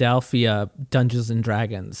Philadelphia, Dungeons and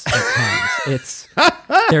Dragons at times.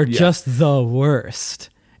 They're just the worst.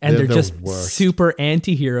 And they're just super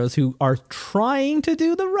anti-heroes who are trying to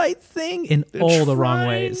do the right thing in all the wrong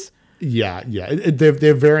ways. Yeah.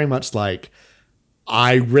 They're very much like,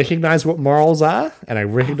 I recognize what morals are, and I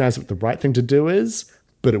recognize what the right thing to do is,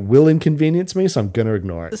 but it will inconvenience me, so I'm going to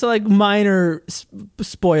ignore it. So, like, minor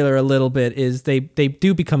spoiler a little bit is they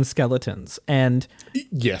do become skeletons, and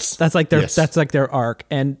yes, that's like their arc.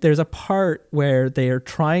 And there's a part where they are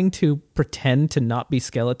trying to pretend to not be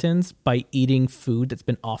skeletons by eating food that's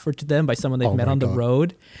been offered to them by someone they've met on the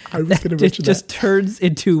road. I was going to mention that. It just turns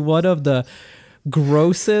into one of the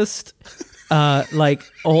grossest,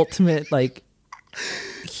 ultimate,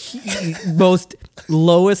 most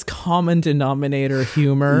lowest common denominator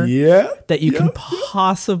humor that you can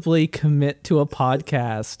possibly commit to a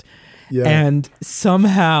podcast. And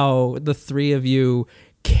somehow the 3 of you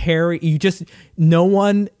no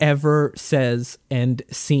one ever says end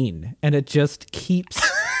scene, and it just keeps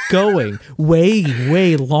going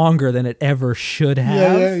way longer than it ever should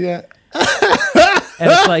have. Yeah.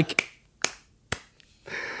 And it's like,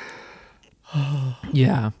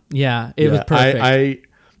 it was perfect.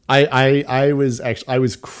 I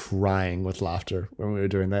was crying with laughter when we were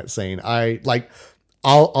doing that scene.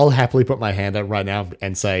 I'll happily put my hand up right now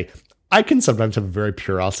and say I can sometimes have a very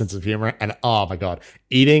puerile sense of humor, and oh my god,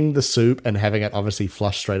 eating the soup and having it obviously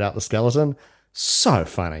flush straight out the skeleton, so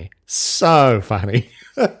funny.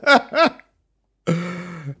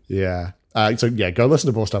 Yeah. Go listen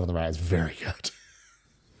to more stuff on the right. It's very good.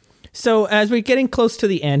 So as we're getting close to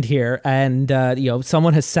the end here, and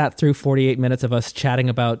someone has sat through 48 minutes of us chatting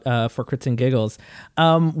about For Crits and Giggles,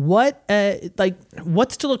 what's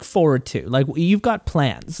to look forward to? Like, you've got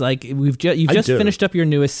plans. Like, you've just finished up your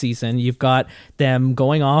newest season. You've got them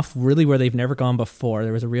going off really where they've never gone before.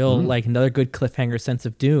 There was a real another good cliffhanger sense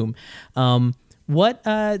of doom.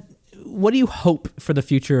 What do you hope for the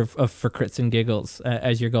future of For Crits and Giggles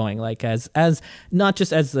as you're going, like as not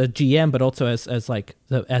just as a GM, but also as a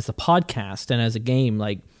podcast and as a game?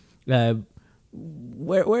 Like,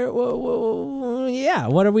 what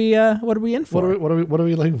are we in for? What are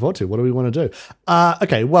we looking forward to? What do we want to do?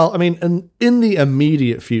 Okay, well, I mean, in the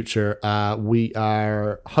immediate future, we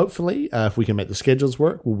are hopefully, if we can make the schedules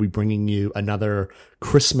work, we'll be bringing you another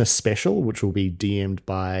Christmas special, which will be DM'd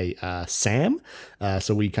by Sam.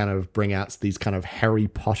 So we kind of bring out these kind of Harry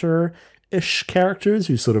Potter-ish characters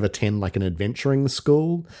who sort of attend like an adventuring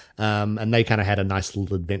school, and they kind of had a nice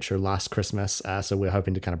little adventure last Christmas, so we're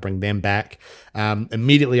hoping to kind of bring them back.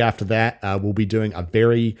 Immediately after that, we'll be doing a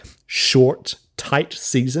very short, tight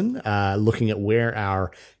season, looking at where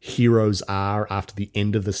our heroes are after the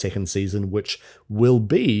end of the second season, which will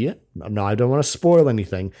be, no, I don't want to spoil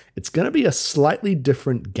anything, it's going to be a slightly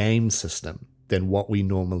different game system than what we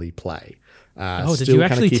normally play. Did you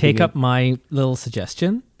actually take up my little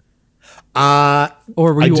suggestion? Or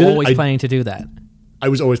were you always planning to do that? I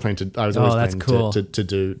was always planning to. Cool. to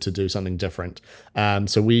do something different.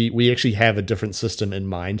 So we actually have a different system in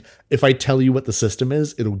mind. If I tell you what the system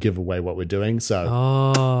is, it'll give away what we're doing.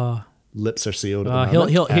 So lips are sealed.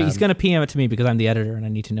 He's going to PM it to me because I'm the editor and I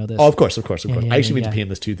need to know this. Oh, of course. I actually meant to PM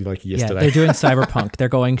this to you like yesterday. Yeah, they're doing Cyberpunk. They're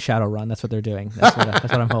going Shadowrun. That's what they're doing. That's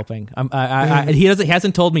what I'm hoping. He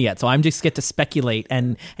hasn't told me yet, so I'm just get to speculate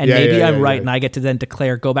and maybe I'm right, and I get to then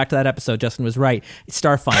declare. Go back to that episode. Justin was right.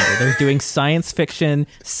 Starfinder. They're doing science fiction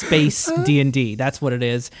space D&D. That's what it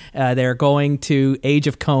is. They're going to Age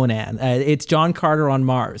of Conan. It's John Carter on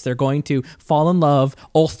Mars. They're going to fall in love,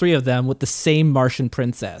 all 3 of them, with the same Martian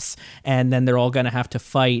princess. And then they're all going to have to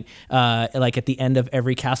fight, like at the end of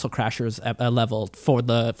every Castle Crashers level, for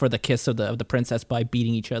the kiss of the princess by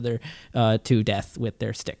beating each other to death with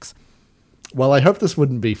their sticks. Well, I hope this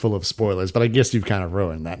wouldn't be full of spoilers, but I guess you've kind of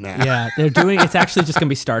ruined that now. Yeah, it's actually just going to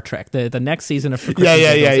be Star Trek. The next season of For Crits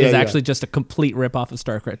and Giggles is actually just a complete rip-off of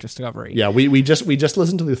Star Trek Discovery. Yeah, we just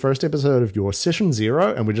listened to the first episode of your Session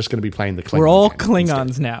 0, and we're just going to be playing the Klingon. We're all Klingons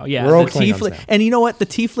instead. Now. Yeah, we're all Klingons now. And you know what? The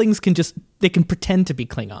Tieflings can pretend to be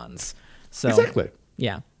Klingons. So, exactly.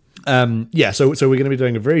 Yeah. So we're going to be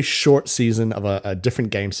doing a very short season of a different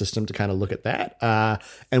game system to kind of look at that.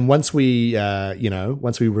 And once we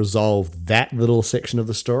resolve that little section of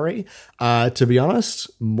the story, to be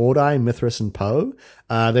honest, Mordai, Mithras, and Poe,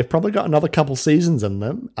 they've probably got another couple seasons in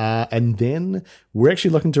them. And then we're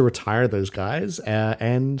actually looking to retire those guys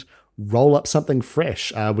and roll up something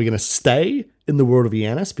fresh. We're going to stay in the world of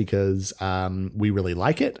Eanis because we really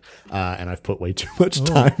like it, and I've put way too much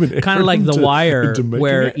time and effort. Kind of like The Wire,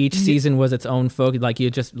 where it. each season was its own focus. Like you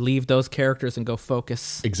just leave those characters and go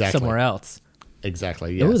focus somewhere else.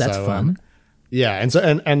 Exactly. Yeah. Oh, that's fun. Yeah, and so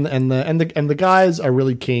and the guys are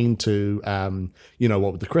really keen to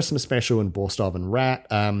what with the Christmas special and Borstov and Rat,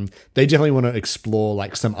 they definitely want to explore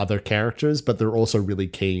like some other characters, but they're also really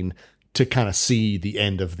keen to kind of see the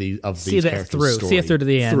end of these characters' story. See it through to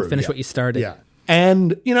the end. Finish what you started. Yeah.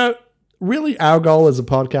 And, really our goal as a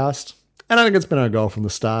podcast, and I think it's been our goal from the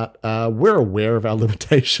start, we're aware of our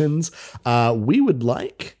limitations. We would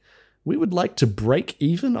like to break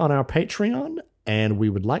even on our Patreon, and we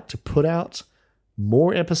would like to put out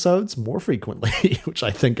more episodes more frequently, which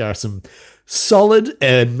I think are some solid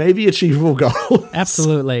and maybe achievable goals.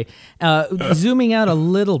 Absolutely. Zooming out a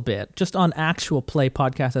little bit, just on Actual Play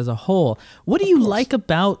podcast as a whole, what do you like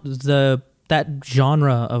about that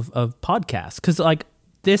genre of podcast? Because like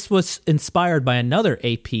this was inspired by another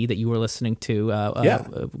AP that you were listening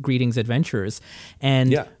to, Greetings Adventurers.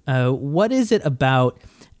 And what is it about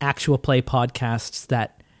Actual Play podcasts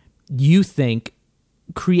that you think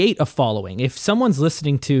create a following? If someone's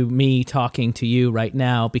listening to me talking to you right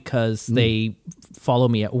now because they follow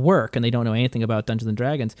me at work and they don't know anything about Dungeons and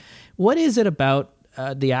Dragons, what is it about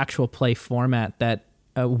the Actual Play format that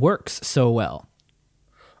works so well?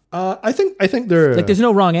 I think there's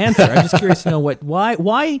no wrong answer. I'm just curious to know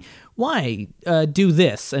why do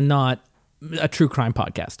this and not a true crime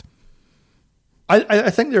podcast? I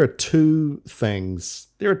think there are two things.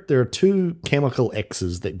 There are two chemical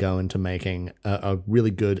X's that go into making a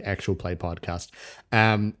really good Actual Play podcast.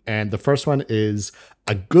 And the first one is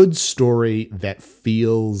a good story that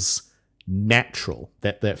feels natural,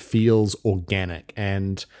 that feels organic.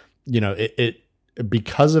 And, it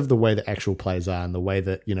because of the way that Actual Plays are and the way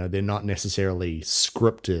that, they're not necessarily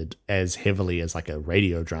scripted as heavily as like a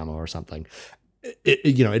radio drama or something.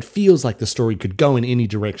 It feels like the story could go in any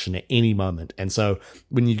direction at any moment. And so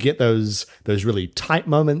when you get those really tight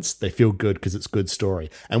moments, they feel good because it's good story.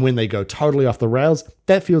 And when they go totally off the rails,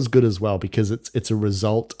 that feels good as well because it's a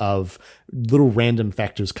result of little random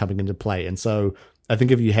factors coming into play. And so I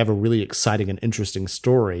think if you have a really exciting and interesting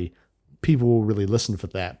story, people will really listen for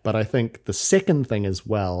that. But I think the second thing as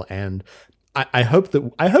well, and I hope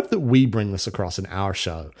that we bring this across in our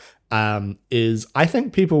show, is I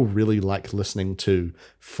think people really like listening to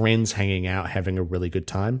friends hanging out, having a really good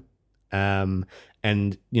time. I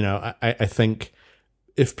think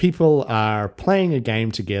if people are playing a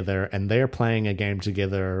game together and they're playing a game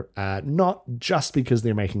together, not just because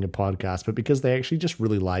they're making a podcast, but because they actually just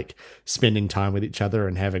really like spending time with each other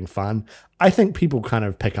and having fun, I think people kind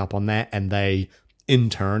of pick up on that and they in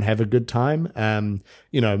turn have a good time.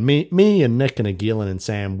 Me and Nick and Agilan and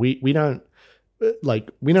Sam, we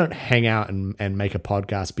don't hang out and make a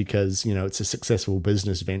podcast because, it's a successful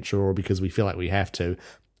business venture or because we feel like we have to.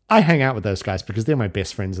 I hang out with those guys because they're my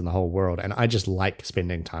best friends in the whole world and I just like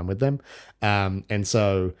spending time with them. And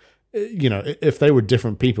so, if they were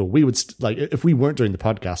different people, we would if we weren't doing the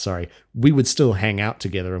podcast, we would still hang out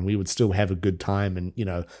together and we would still have a good time and,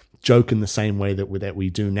 joke in the same way that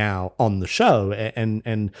we do now on the show.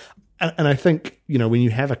 And I think, when you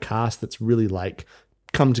have a cast that's really like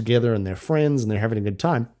come together and they're friends and they're having a good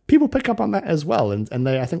time, people pick up on that as well. And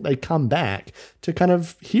I think they come back to kind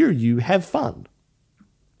of hear you have fun.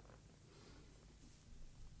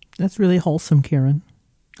 That's really wholesome, Kieran.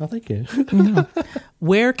 Oh, thank you.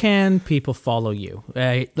 Where can people follow you?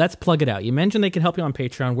 Let's plug it out. You mentioned they can help you on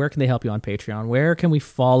Patreon. Where can they help you on Patreon? Where can we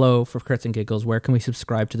follow for Crits and Giggles? Where can we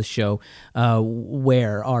subscribe to the show?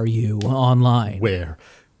 Where are you online?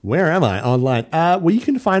 Where am I online? Well, you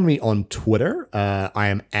can find me on Twitter. I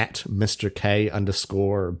am at Mr.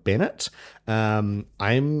 K_Bennett.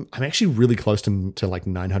 I'm actually really close to like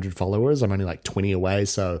 900 followers. I'm only like 20 away.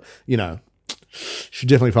 So, should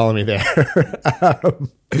definitely follow me there.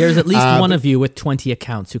 There's at least one of you with 20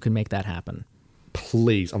 accounts who can make that happen.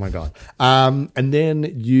 Please. Oh my God. And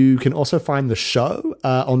then you can also find the show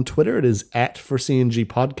on Twitter. It is at For CNG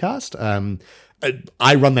Podcast.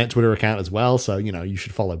 I run that Twitter account as well, so you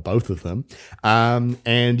should follow both of them.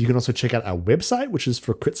 And you can also check out our website, which is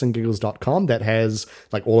for critsandgiggles.com. That has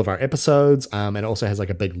like all of our episodes, and it also has like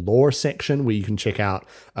a big lore section where you can check out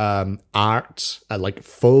art, like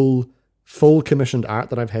full full commissioned art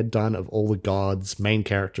that I've had done of all the gods, main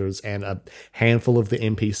characters, and a handful of the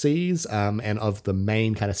NPCs, and of the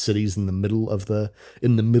main kind of cities in the middle of the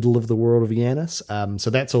world of Yanis. So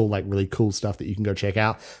that's all like really cool stuff that you can go check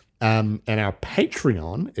out. And our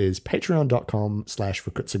Patreon is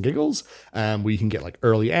patreon.com/forcritsandgiggles, where you can get like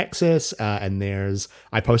early access. And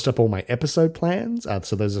I post up all my episode plans.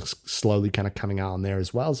 So those are slowly kind of coming out on there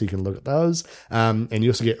as well. So you can look at those. And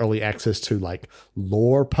you also get early access to like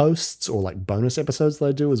lore posts or like bonus episodes that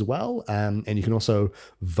I do as well. And you can also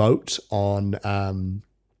vote on,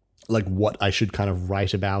 like what I should kind of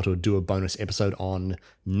write about or do a bonus episode on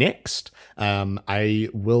next. I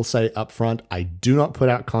will say up front, I do not put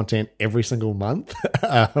out content every single month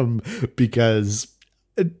because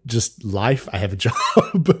just life. I have a job.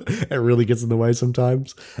 It really gets in the way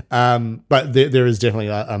sometimes. But there is definitely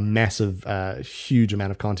a massive, huge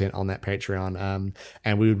amount of content on that Patreon.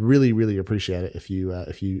 And we would really, really appreciate it if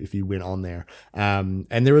you went on there. And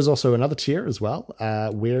there is also another tier as well,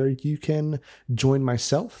 where you can join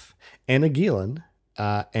myself, Anna Geelan,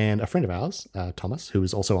 and a friend of ours, Thomas, who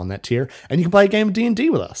is also on that tier, and you can play a game of D&D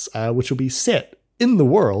with us, which will be set in the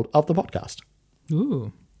world of the podcast.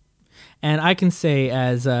 Ooh. And I can say,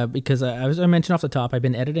 because I mentioned off the top, I've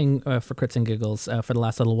been editing for Crits and Giggles for the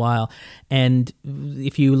last little while. And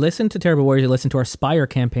if you listen to Terrible Warriors, you listen to our Spire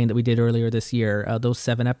campaign that we did earlier this year, those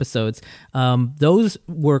 7 episodes, those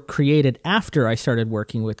were created after I started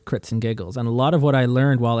working with Crits and Giggles. And a lot of what I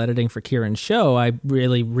learned while editing for Kieran's show, I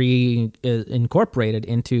really incorporated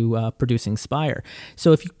into producing Spire.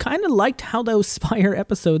 So if you kind of liked how those Spire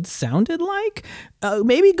episodes sounded like,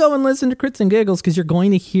 maybe go and listen to Crits and Giggles, because you're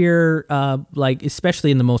going to hear, like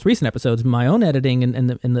especially in the most recent episodes, my own editing and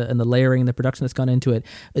the layering and the production that's gone into it.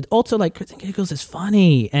 It also, like, Crits and Giggles is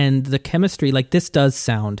funny, and the chemistry, like, this does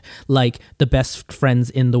sound like the best friends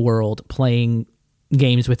in the world playing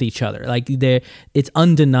games with each other. Like, it's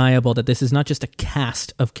undeniable that this is not just a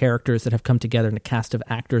cast of characters that have come together and a cast of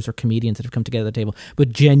actors or comedians that have come together at the table, but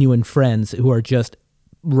genuine friends who are just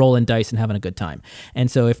rolling dice and having a good time.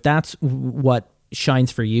 And so if that's what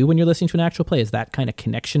shines for you when you're listening to an actual play, is that kind of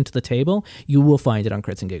connection to the table, you will find it on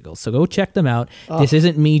Crits and Giggles. So go check them out. This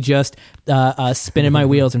isn't me just spinning my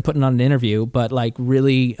wheels and putting on an interview, but like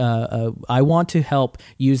really, I want to help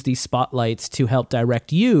use these spotlights to help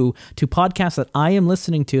direct you to podcasts that I am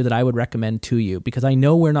listening to that I would recommend to you, because I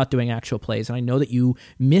know we're not doing actual plays, and I know that you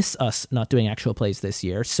miss us not doing actual plays this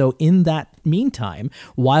year. So in that meantime,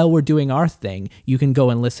 while we're doing our thing, you can go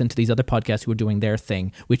and listen to these other podcasts who are doing their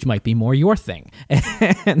thing, which might be more your thing.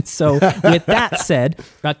 And so with that said,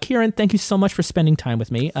 Kieran, thank you so much for spending time with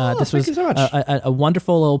me. This was so a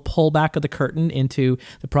wonderful little pullback of the curtain into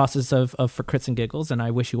the process of For Crits and Giggles, and I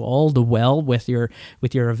wish you all the well with your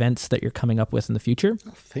events that you're coming up with in the future.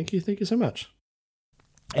 Thank you so much.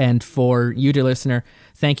 And for you, dear listener,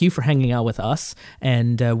 thank you for hanging out with us,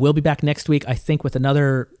 and we'll be back next week, I think, with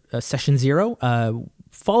another Session Zero.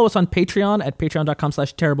 Follow us on Patreon at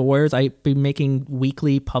patreon.com/terriblewarriors. I've been making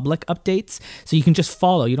weekly public updates, so you can just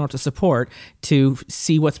follow. You don't have to support to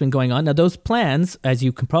see what's been going on. Now, those plans, as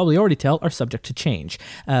you can probably already tell, are subject to change.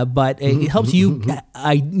 But it helps you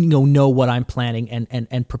know what I'm planning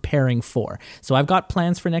and preparing for. So I've got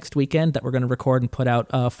plans for next weekend that we're going to record and put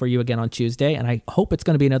out for you again on Tuesday, and I hope it's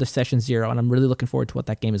going to be another Session Zero, and I'm really looking forward to what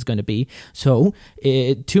that game is going to be. So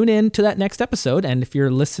tune in to that next episode, and if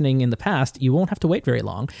you're listening in the past, you won't have to wait very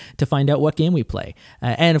long to find out what game we play.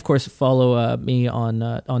 And of course, follow me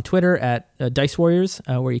on Twitter at Dice Warriors,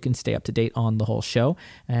 where you can stay up to date on the whole show.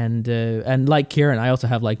 And like Kieran, I also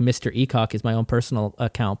have like Mr. Ecock is my own personal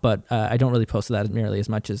account, but I don't really post that nearly as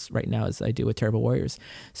much as right now as I do with Terrible Warriors.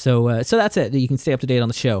 So that's it. You can stay up to date on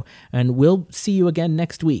the show, and we'll see you again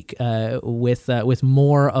next week with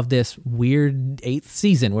more of this weird 8th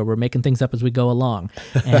season where we're making things up as we go along.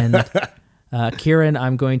 And Kieran,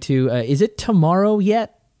 I'm going to, is it tomorrow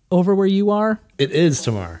yet over where you are? It is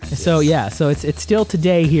tomorrow. So yeah, so it's still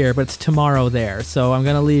today here, but it's tomorrow there. So I'm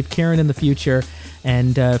going to leave Kieran in the future.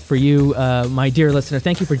 And for you, my dear listener,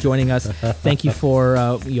 thank you for joining us. Thank you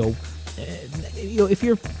for,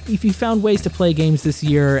 if you found ways to play games this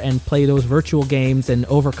year and play those virtual games and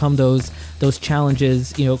overcome those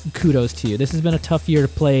challenges, kudos to you. This has been a tough year to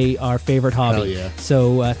play our favorite hobby. Hell yeah.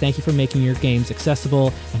 So thank you for making your games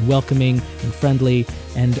accessible and welcoming and friendly.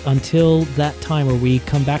 And until that time where we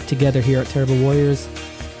come back together here at Terrible Warriors,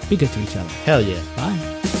 be good to each other. Hell yeah. Bye.